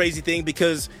this is the crazy thing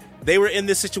because they were in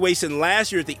this situation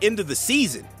last year at the end of the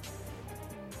season.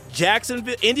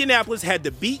 Indianapolis had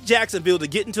to beat Jacksonville to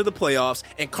get into the playoffs,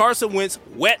 and Carson Wentz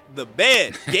wet the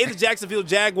bed. Gave the Jacksonville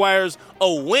Jaguars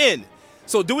a win.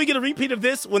 So do we get a repeat of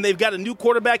this when they've got a new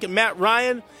quarterback in Matt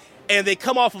Ryan, and they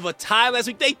come off of a tie last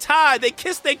week? They tied. They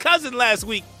kissed their cousin last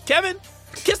week. Kevin,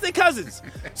 kissed their cousins.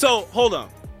 So hold on.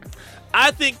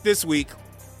 I think this week,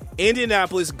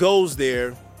 Indianapolis goes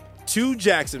there to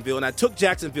Jacksonville, and I took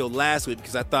Jacksonville last week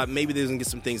because I thought maybe they was going to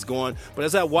get some things going. But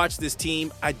as I watch this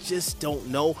team, I just don't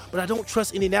know. But I don't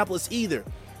trust Indianapolis either.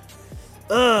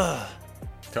 Tough.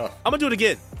 I'm going to do it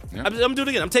again. Yeah. I'm going to do it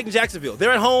again. I'm taking Jacksonville.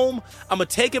 They're at home. I'm going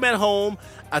to take them at home.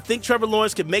 I think Trevor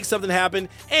Lawrence could make something happen,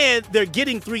 and they're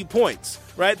getting 3 points,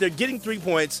 right? They're getting 3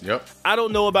 points. Yep. I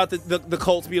don't know about the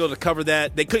Colts being able to cover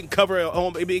that. They couldn't cover at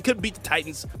home. I mean, it couldn't beat the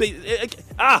Titans.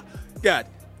 God.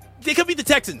 They could beat the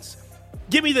Texans.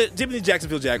 Give me the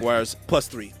Jacksonville Jaguars plus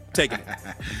 3. Take it.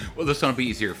 Well, this one will be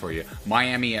easier for you.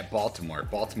 Miami at Baltimore.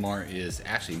 Baltimore is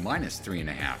actually minus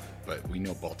 3.5, but we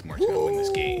know Baltimore's going to win this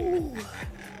game.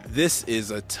 This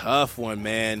is a tough one,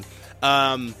 man.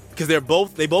 because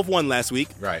they both won last week.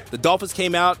 Right. The Dolphins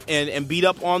came out and beat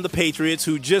up on the Patriots,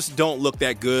 who just don't look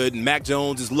that good. And Mac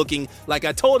Jones is looking like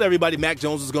I told everybody Mac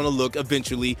Jones is going to look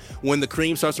eventually when the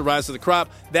cream starts to rise to the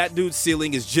crop. That dude's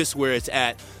ceiling is just where it's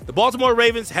at. The Baltimore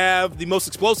Ravens have the most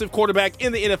explosive quarterback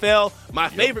in the NFL, my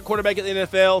favorite quarterback in the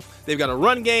NFL. They've got a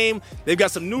run game. They've got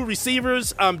some new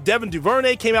receivers. Devin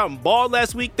Duvernay came out and balled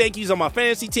last week. Thank you. He's on my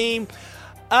fantasy team.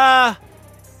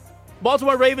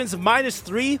 Baltimore Ravens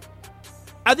 -3.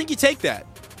 I think you take that.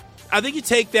 I think you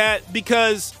take that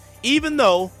because even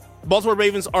though Baltimore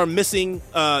Ravens are missing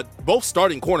both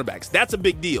starting cornerbacks, that's a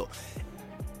big deal.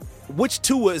 Which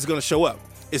Tua is going to show up?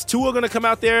 Is Tua going to come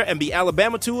out there and be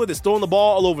Alabama Tua that's throwing the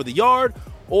ball all over the yard?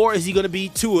 Or is he going to be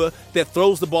Tua that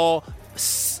throws the ball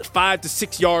 5 to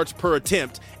 6 yards per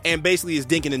attempt and basically is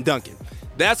dinking and dunking?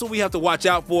 That's what we have to watch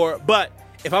out for. But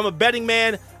if I'm a betting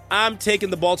man, I'm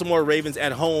taking the Baltimore Ravens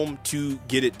at home to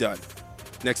get it done.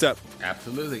 Next up.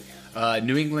 Absolutely.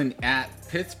 New England at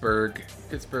Pittsburgh.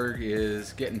 Pittsburgh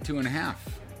is getting 2.5.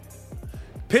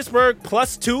 Pittsburgh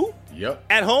 +2? Yep.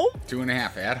 At home?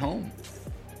 2.5 at home.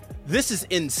 This is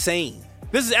insane.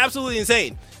 This is absolutely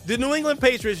insane. The New England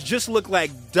Patriots just look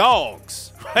like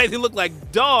dogs, right? They look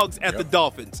like dogs at the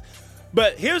Dolphins.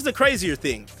 But here's the crazier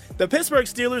thing. The Pittsburgh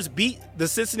Steelers beat the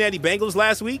Cincinnati Bengals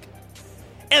last week,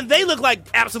 and they look like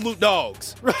absolute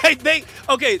dogs, right? The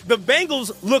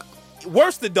Bengals look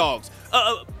worse than dogs.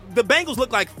 The Bengals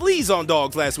looked like fleas on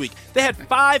dogs last week. They had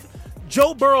 5.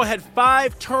 Joe Burrow had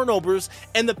 5 turnovers,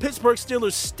 and the Pittsburgh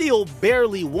Steelers still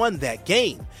barely won that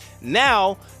game.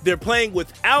 Now they're playing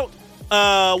without,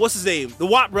 what's his name? The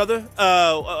Watt brother.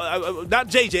 Not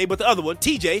JJ, but the other one,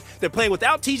 TJ. They're playing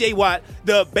without TJ Watt,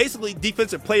 the basically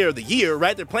defensive player of the year,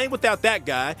 right? They're playing without that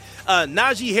guy.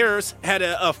 Najee Harris had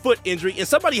a foot injury, and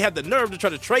somebody had the nerve to try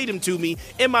to trade him to me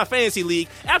in my fantasy league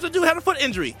after the dude had a foot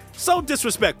injury. So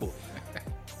disrespectful.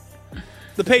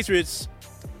 The Patriots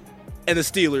and the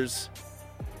Steelers.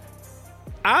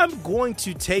 I'm going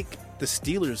to take the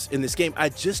Steelers in this game. I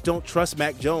just don't trust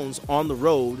Mac Jones on the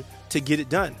road to get it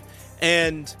done.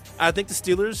 And I think the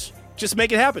Steelers just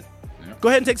make it happen. Yep. Go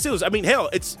ahead and take the Steelers. I mean, hell,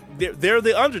 they're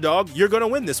the underdog. You're going to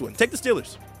win this one. Take the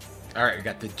Steelers. All right, we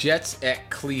got the Jets at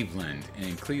Cleveland,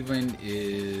 and Cleveland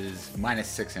is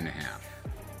 -6.5.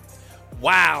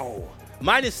 Wow.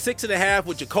 -6.5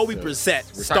 with Jacoby Brissett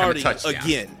starting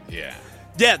again.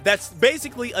 Yeah, that's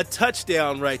basically a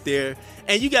touchdown right there.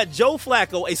 And you got Joe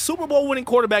Flacco, a Super Bowl winning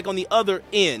quarterback on the other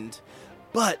end.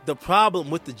 But the problem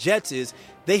with the Jets is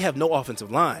they have no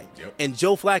offensive line. Yep. And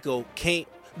Joe Flacco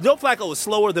is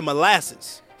slower than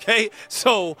molasses. Okay?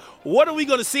 So what are we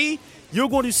going to see? You're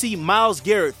going to see Myles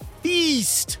Garrett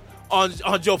feast on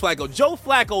Joe Flacco. Joe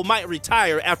Flacco might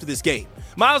retire after this game.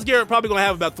 Myles Garrett probably going to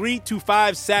have about 3 to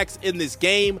 5 sacks in this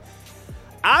game.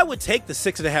 I would take the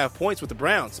 6.5 points with the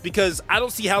Browns because I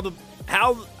don't see how the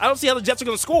Jets are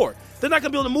going to score. They're not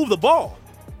going to be able to move the ball.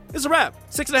 It's a wrap.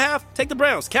 6.5. Take the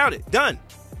Browns. Count it. Done.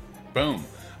 Boom.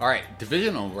 All right.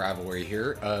 Divisional rivalry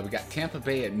here. We got Tampa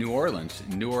Bay at New Orleans.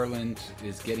 New Orleans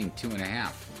is getting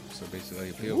 2.5. So basically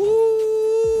a field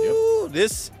goal. Yep.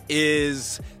 This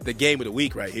is the game of the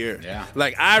week right here. Yeah.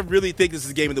 Like I really think this is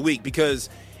the game of the week because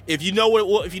if you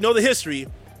know the history,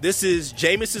 this is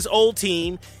Jameis's old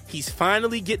team. He's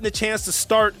finally getting the chance to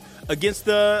start against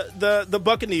the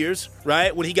Buccaneers,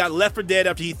 right? When he got left for dead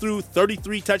after he threw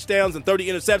 33 touchdowns and 30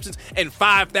 interceptions and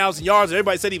 5,000 yards. And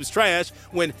everybody said he was trash.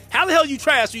 When, how the hell are you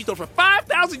trash when you throw for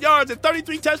 5,000 yards and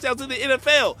 33 touchdowns in the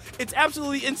NFL? It's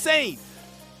absolutely insane.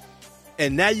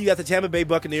 And now you got the Tampa Bay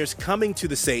Buccaneers coming to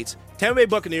the Saints. Tampa Bay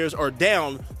Buccaneers are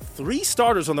down 3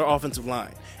 starters on their offensive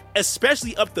line,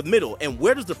 especially up the middle. And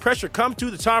where does the pressure come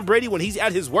to Tom Brady when he's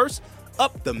at his worst?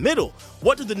 Up the middle.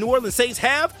 What do the New Orleans Saints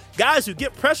have? Guys who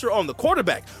get pressure on the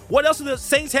quarterback. What else do the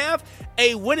Saints have?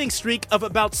 A winning streak of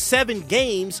about 7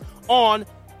 games on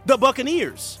the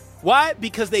Buccaneers. Why?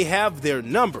 Because they have their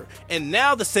number. And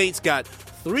now the Saints got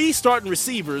 3 starting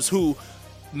receivers who,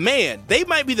 man, they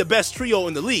might be the best trio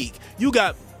in the league. You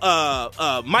got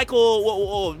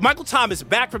Michael Thomas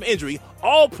back from injury,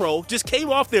 All-Pro, just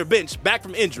came off their bench back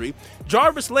from injury.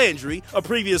 Jarvis Landry, a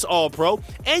previous All-Pro,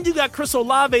 and you got Chris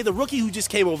Olave, the rookie who just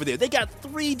came over there. They got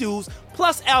 3 dudes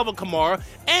plus Alvin Kamara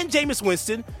and Jameis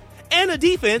Winston and a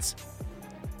defense.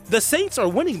 The Saints are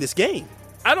winning this game.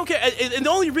 I don't care. And the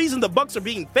only reason the Bucs are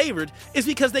being favored is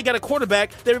because they got a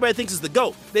quarterback that everybody thinks is the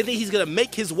GOAT. They think he's going to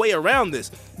make his way around this.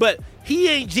 But he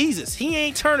ain't Jesus. He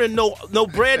ain't turning no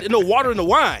bread and no water into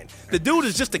wine. The dude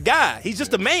is just a guy. He's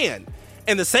just a man.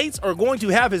 And the Saints are going to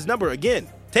have his number again.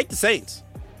 Take the Saints.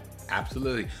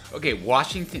 Absolutely. Okay,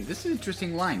 Washington. This is an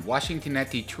interesting line. Washington at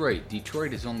Detroit.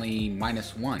 Detroit is only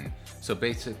 -1. So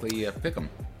basically a pick 'em.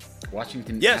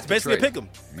 Washington Yes, at basically Detroit. a pick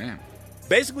 'em. Man.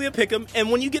 Basically a pick 'em. And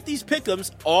when you get these pick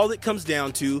 'ems, all it comes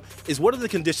down to is what are the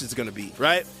conditions going to be,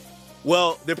 right?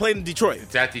 Well, they're playing in Detroit.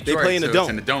 It's at Detroit. They play in so the dome. It's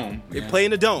in the dome. They play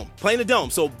in the dome. Play in the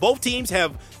dome. So both teams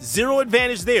have zero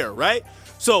advantage there, right?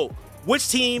 So which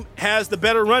team has the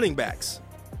better running backs?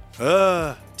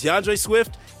 DeAndre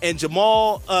Swift and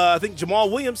Jamal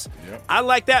Williams. Yep. I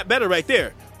like that better right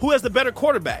there. Who has the better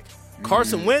quarterback?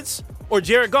 Carson Wentz or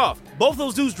Jared Goff? Both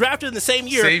those dudes drafted in the same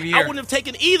year. I wouldn't have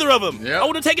taken either of them. Yep. I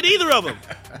wouldn't have taken either of them.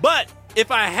 But if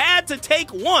I had to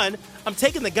take one, I'm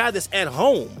taking the guy that's at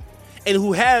home and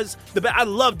who has the best. I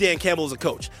love Dan Campbell as a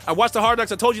coach. I watched the Hard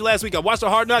Knocks. I told you last week I watched the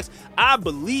Hard Knocks. I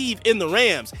believe in the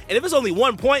Rams. And if it's only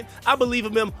 1 point, I believe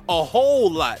in them a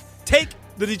whole lot. Take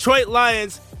the Detroit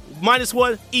Lions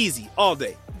 -1, easy, all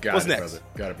day. What's next?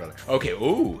 Got it, brother. Okay,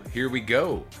 here we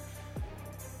go.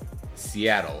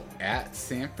 Seattle at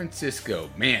San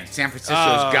Francisco. Man, San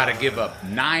Francisco's got to give up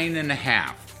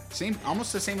 9.5.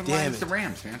 Almost the same line as the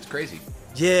Rams, man. It's crazy.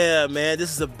 Yeah, man,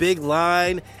 this is a big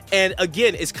line. And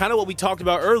again, it's kind of what we talked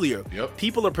about earlier. Yep.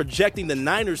 People are projecting the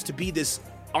Niners to be this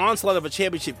onslaught of a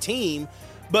championship team,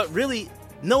 but really,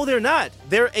 no, they're not.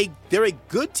 They're a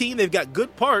good team. They've got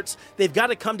good parts. They've got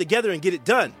to come together and get it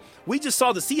done. We just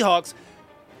saw the Seahawks.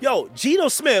 Yo, Geno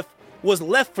Smith was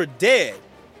left for dead.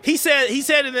 He said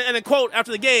in a quote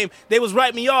after the game, they was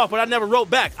writing me off, but I never wrote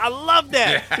back. I love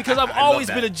that because I've always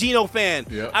been a Geno fan.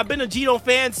 Yep. I've been a Geno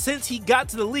fan since he got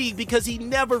to the league because he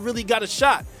never really got a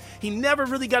shot. He never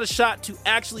really got a shot to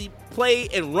actually play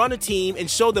and run a team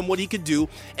and show them what he could do.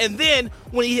 And then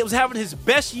when he was having his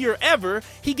best year ever,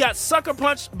 he got sucker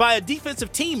punched by a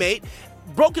defensive teammate,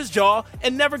 broke his jaw,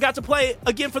 and never got to play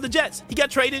again for the Jets. He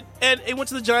got traded and he went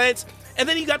to the Giants. And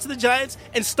then he got to the Giants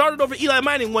and started over Eli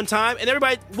Manning one time, and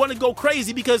everybody wanted to go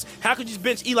crazy because how could you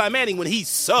bench Eli Manning when he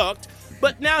sucked?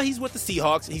 But now he's with the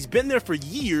Seahawks. He's been there for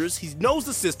years. He knows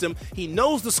the system. He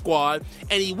knows the squad.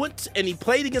 And he went and he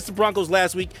played against the Broncos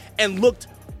last week and looked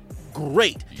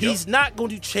great. Yep. He's not going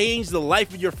to change the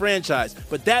life of your franchise,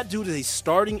 but that dude is a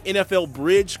starting NFL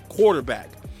bridge quarterback.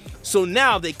 So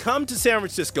now they come to San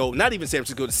Francisco, not even San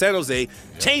Francisco, to San Jose,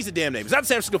 change the damn name. It's not the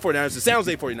San Francisco 49ers, it's the San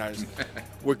Jose 49ers.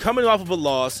 We're coming off of a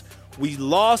loss. We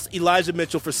lost Elijah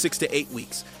Mitchell for 6 to 8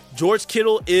 weeks. George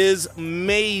Kittle is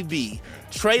maybe.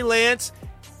 Trey Lance,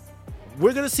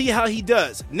 we're going to see how he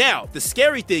does. Now, the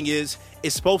scary thing is,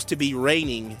 it's supposed to be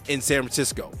raining in San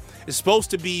Francisco. It's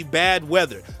supposed to be bad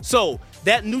weather. So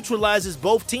that neutralizes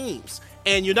both teams.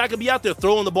 And you're not going to be out there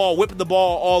throwing the ball, whipping the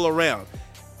ball all around.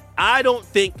 I don't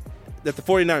think that the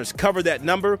 49ers cover that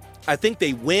number. I think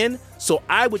they win, so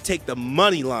I would take the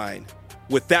money line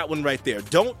with that one right there.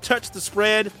 Don't touch the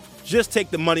spread, just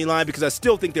take the money line because I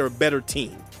still think they're a better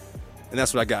team. And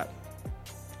that's what I got.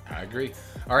 I agree.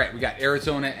 All right, we got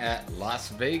Arizona at Las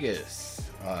Vegas.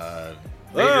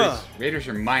 Raiders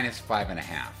are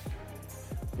 -5.5.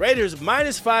 Raiders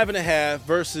 -5.5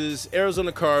 versus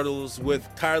Arizona Cardinals with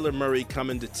Kyler Murray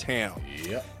coming to town.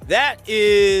 Yep.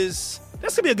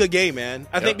 That's going to be a good game, man.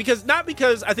 I think because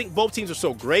I think both teams are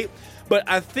so great, but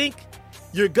I think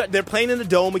they're playing in the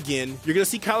dome again. You're going to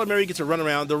see Kyler Murray get to run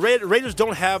around. The Raiders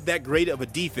don't have that great of a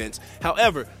defense.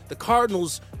 However, the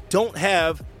Cardinals don't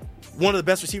have one of the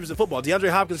best receivers in football. DeAndre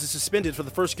Hopkins is suspended for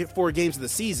the first 4 games of the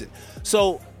season.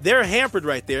 So they're hampered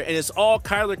right there, and it's all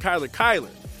Kyler.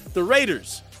 The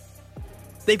Raiders,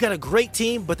 they've got a great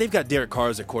team, but they've got Derek Carr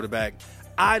as their quarterback.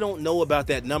 I don't know about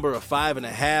that number of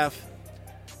 5.5.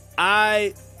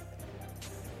 I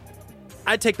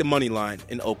take the money line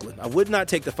in Oakland. I would not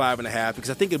take the 5.5 because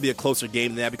I think it'll be a closer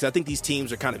game than that because I think these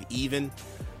teams are kind of even.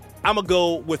 I'm going to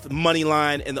go with money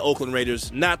line and the Oakland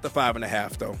Raiders, not the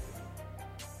 5.5 though.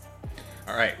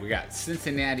 All right, we got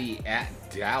Cincinnati at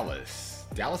Dallas.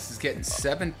 Dallas is getting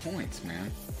 7 points,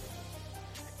 man.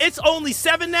 It's only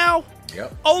 7 now?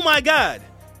 Yep. Oh my God.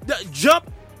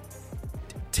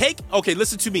 Okay,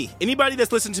 listen to me. Anybody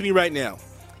that's listening to me right now,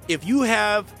 if you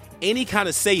have any kind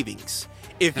of savings,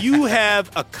 if you have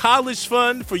a college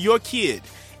fund for your kid,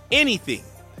 anything,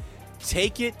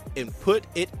 take it and put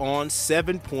it on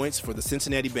 7 points for the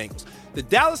Cincinnati Bengals. The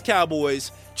Dallas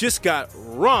Cowboys just got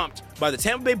romped by the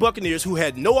Tampa Bay Buccaneers, who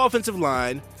had no offensive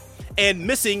line and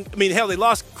they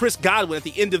lost Chris Godwin at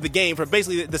the end of the game for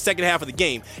basically the second half of the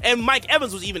game. And Mike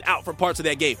Evans was even out for parts of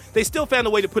that game. They still found a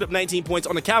way to put up 19 points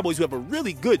on the Cowboys, who have a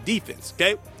really good defense,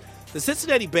 okay? The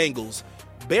Cincinnati Bengals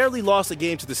barely lost a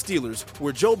game to the Steelers,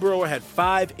 where Joe Burrow had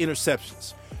 5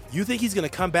 interceptions. You think he's going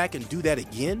to come back and do that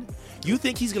again? You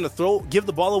think he's going to give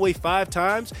the ball away 5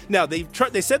 times? Now, they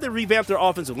said they revamped their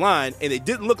offensive line, and it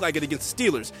didn't look like it against the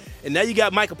Steelers. And now you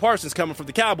got Micah Parsons coming from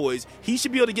the Cowboys. He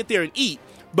should be able to get there and eat,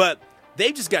 but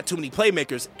they've just got too many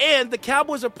playmakers. And the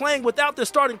Cowboys are playing without their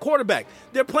starting quarterback.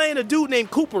 They're playing a dude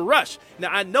named Cooper Rush. Now,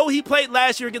 I know he played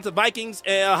last year against the Vikings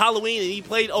Halloween, and he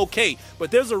played okay, but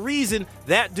there's a reason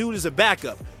that dude is a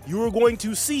backup. You are going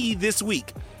to see this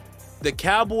week the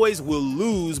Cowboys will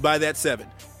lose by that 7.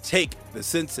 Take the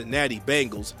Cincinnati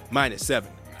Bengals -7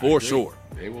 for sure.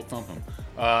 They will thump them.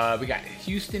 We got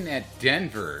Houston at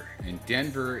Denver, and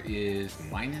Denver is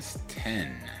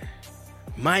 -10.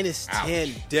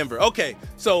 -10 Denver. Okay,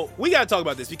 so we got to talk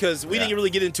about this because we didn't really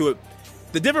get into it.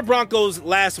 The Denver Broncos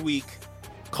last week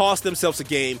cost themselves a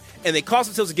game, and they cost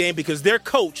themselves a game because their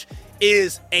coach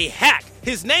is a hack.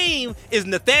 His name is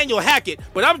Nathaniel Hackett,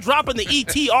 but I'm dropping the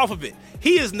ET off of it.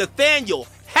 He is Nathaniel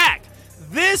Hack.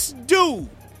 This dude,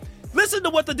 listen to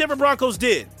what the Denver Broncos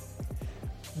did.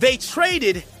 They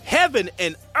traded heaven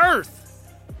and earth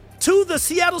to the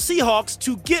Seattle Seahawks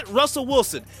to get Russell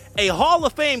Wilson, a Hall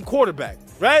of Fame quarterback,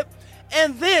 right?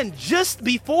 And then just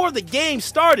before the game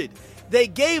started, they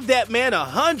gave that man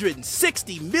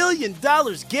 $160 million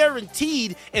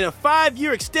guaranteed in a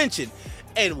 5-year extension.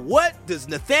 And what does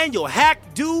Nathaniel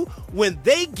Hack do when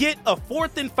they get a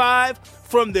 4th and 5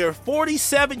 from their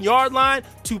 47-yard line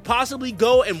to possibly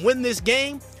go and win this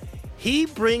game? He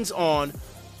brings on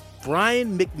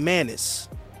Brian McManus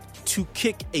to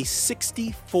kick a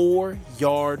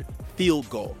 64-yard field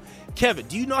goal. Kevin,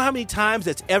 do you know how many times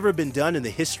that's ever been done in the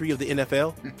history of the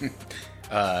NFL?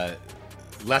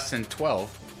 Less than 12.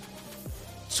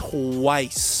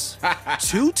 Twice.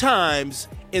 2 times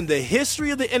in the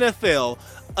history of the NFL,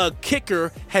 a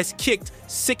kicker has kicked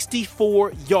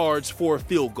 64 yards for a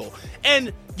field goal.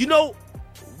 And, you know,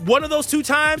 one of those 2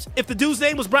 times, if the dude's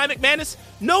name was Brian McManus,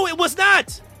 no, it was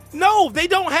not. No, they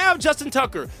don't have Justin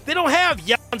Tucker. They don't have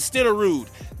Jan Stenerud.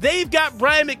 They've got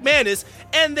Brian McManus,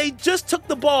 and they just took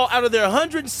the ball out of their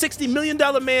 $160 million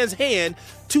man's hand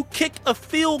to kick a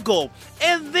field goal.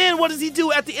 And then what does he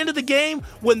do at the end of the game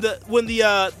when the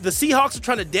Seahawks are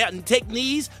trying to take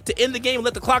knees to end the game and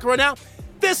let the clock run out?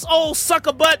 This old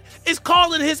sucker butt is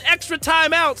calling his extra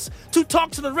timeouts to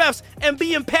talk to the refs and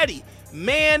being petty.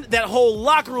 Man, that whole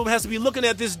locker room has to be looking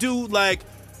at this dude like,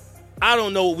 I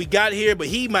don't know what we got here, but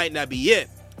he might not be it.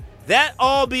 That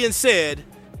all being said,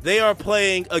 they are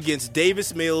playing against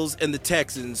Davis Mills and the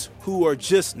Texans, who are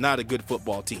just not a good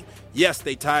football team. Yes,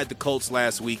 they tied the Colts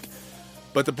last week,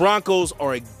 but the Broncos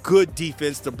are a good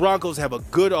defense. The Broncos have a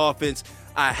good offense.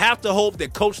 I have to hope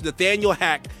that Coach Nathaniel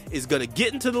Hack is going to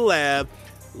get into the lab,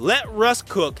 let Russ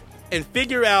cook, and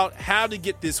figure out how to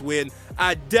get this win.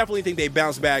 I definitely think they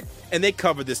bounce back and they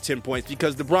cover this 10 points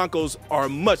because the Broncos are a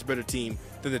much better team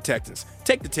than the Texans.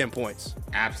 Take the 10 points.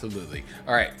 Absolutely.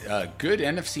 All right, good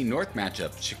NFC North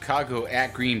matchup. Chicago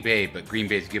at Green Bay, but Green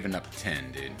Bay's giving up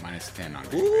 10, dude. -10 on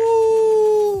Green Bay.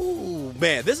 Ooh,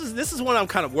 man, this is one I'm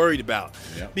kind of worried about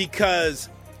because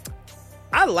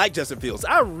I like Justin Fields.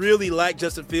 I really like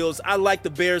Justin Fields. I like the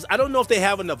Bears. I don't know if they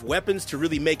have enough weapons to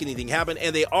really make anything happen,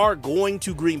 and they are going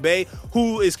to Green Bay,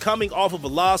 who is coming off of a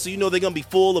loss, so you know they're going to be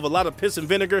full of a lot of piss and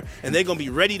vinegar, and they're going to be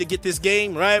ready to get this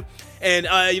game, right? And,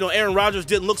 Aaron Rodgers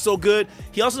didn't look so good.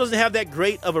 He also doesn't have that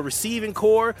great of a receiving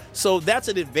core, so that's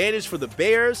an advantage for the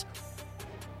Bears.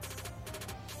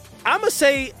 I'm going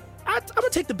to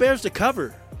take the Bears to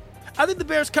cover. I think the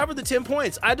Bears cover the 10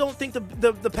 points. I don't think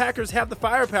the Packers have the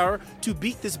firepower to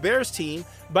beat this Bears team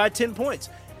by 10 points.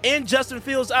 And Justin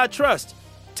Fields, I trust.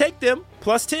 Take them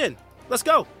 +10. Let's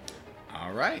go.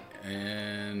 All right.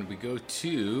 And we go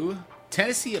to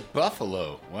Tennessee at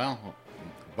Buffalo. Well,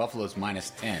 Buffalo's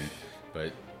 -10,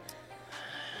 but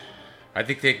I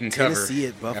think they can cover Tennessee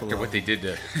at Buffalo. after what they did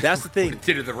to That's the thing. what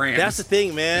they did to the Rams. That's the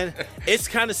thing, man. It's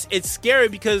scary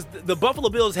because the Buffalo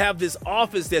Bills have this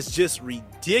offense that's just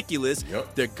ridiculous.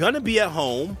 Yep. They're going to be at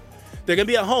home.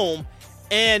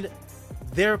 And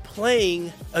they're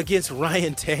playing against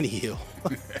Ryan Tannehill.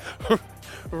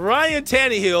 Ryan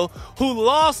Tannehill, who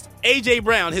lost A.J.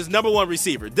 Brown, his number 1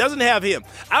 receiver. Doesn't have him.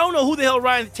 I don't know who the hell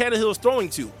Ryan Tannehill is throwing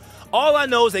to. All I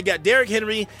know is they got Derrick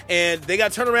Henry, and they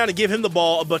got to turn around and give him the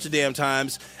ball a bunch of damn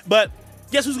times. But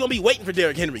guess who's going to be waiting for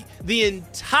Derrick Henry? The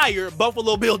entire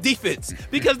Buffalo Bill defense,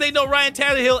 because they know Ryan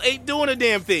Tannehill ain't doing a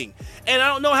damn thing. And I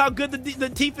don't know how good the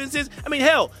defense is. I mean,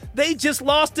 hell, they just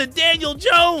lost to Daniel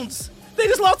Jones.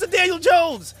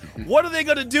 What are they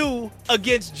going to do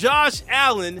against Josh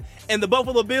Allen and the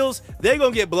Buffalo Bills? They're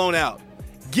going to get blown out.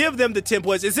 Give them the 10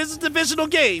 points. This is a divisional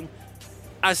game.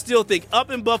 I still think up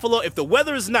in Buffalo, if the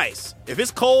weather is nice, if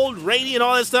it's cold, rainy, and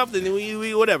all that stuff, then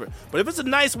we whatever. But if it's a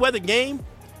nice weather game,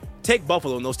 take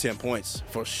Buffalo in those 10 points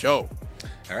for sure.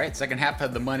 All right, second half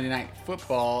of the Monday Night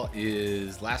Football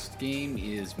last game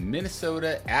is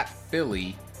Minnesota at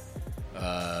Philly.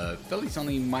 Philly's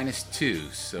only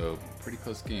 -2, so pretty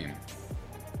close game.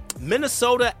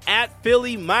 Minnesota at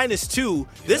Philly -2.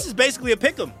 This is basically a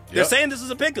pick'em. They're saying this is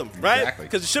a pick'em, right? Exactly.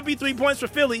 Because it should be 3 points for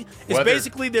Philly. It's Weather.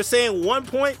 basically they're saying 1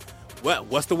 point. Well,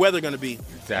 what's the weather going to be?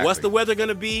 Exactly. What's the weather going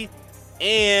to be?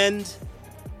 And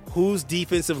whose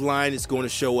defensive line is going to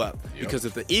show up? Yep. Because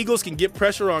if the Eagles can get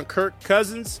pressure on Kirk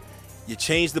Cousins, you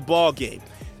change the ball game.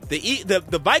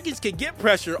 The Vikings can get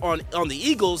pressure on the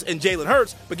Eagles and Jalen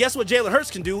Hurts, but guess what Jalen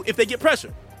Hurts can do if they get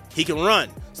pressure? He can run,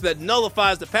 so that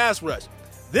nullifies the pass rush.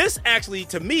 This actually,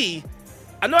 to me,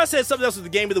 I know I said something else was the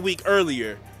game of the week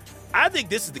earlier. I think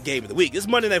this is the game of the week. This is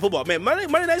Monday Night Football. Man, Monday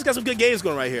Night's got some good games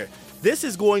going right here. This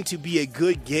is going to be a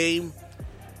good game.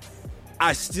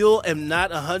 I still am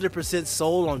not 100%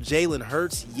 sold on Jalen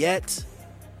Hurts yet,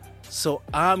 so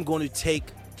I'm going to take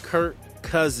Kirk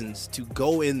Cousins to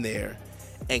go in there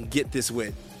and get this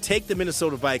win. Take the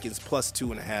Minnesota Vikings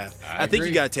 +2.5. I think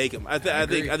you got to take them. I think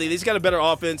they've got a better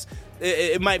offense.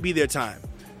 It might be their time.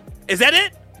 Is that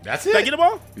it? That's it. Did I get them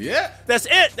all? Yeah. That's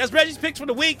it. That's Reggie's picks for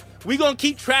the week. We're going to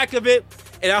keep track of it,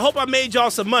 and I hope I made y'all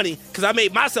some money because I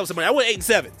made myself some money. I went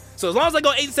 8-7. So as long as I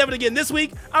go 8-7 again this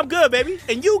week, I'm good, baby.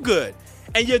 And you good.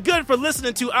 And you're good for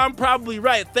listening to I'm Probably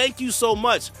Right. Thank you so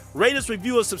much. Rate us,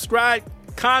 review us, subscribe,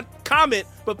 comment,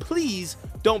 but please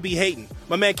don't be hating.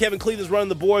 My man Kevin Cleveland's running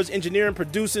the boards, engineering,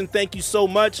 producing. Thank you so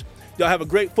much. Y'all have a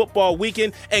great football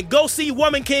weekend. And go see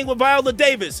Woman King with Viola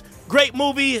Davis. Great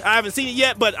movie. I haven't seen it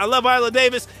yet, but I love Viola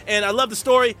Davis, and I love the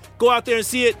story. Go out there and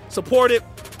see it. Support it.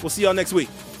 We'll see y'all next week.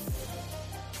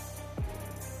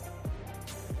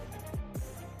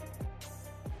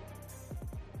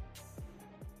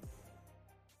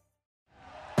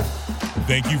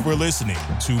 Thank you for listening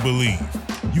to Believe.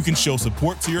 You can show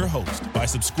support to your host by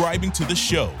subscribing to the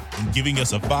show and giving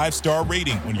us a 5-star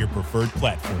rating on your preferred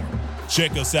platform.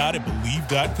 Check us out at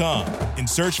Believe.com and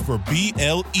search for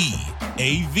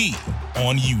BLEAV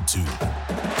on YouTube.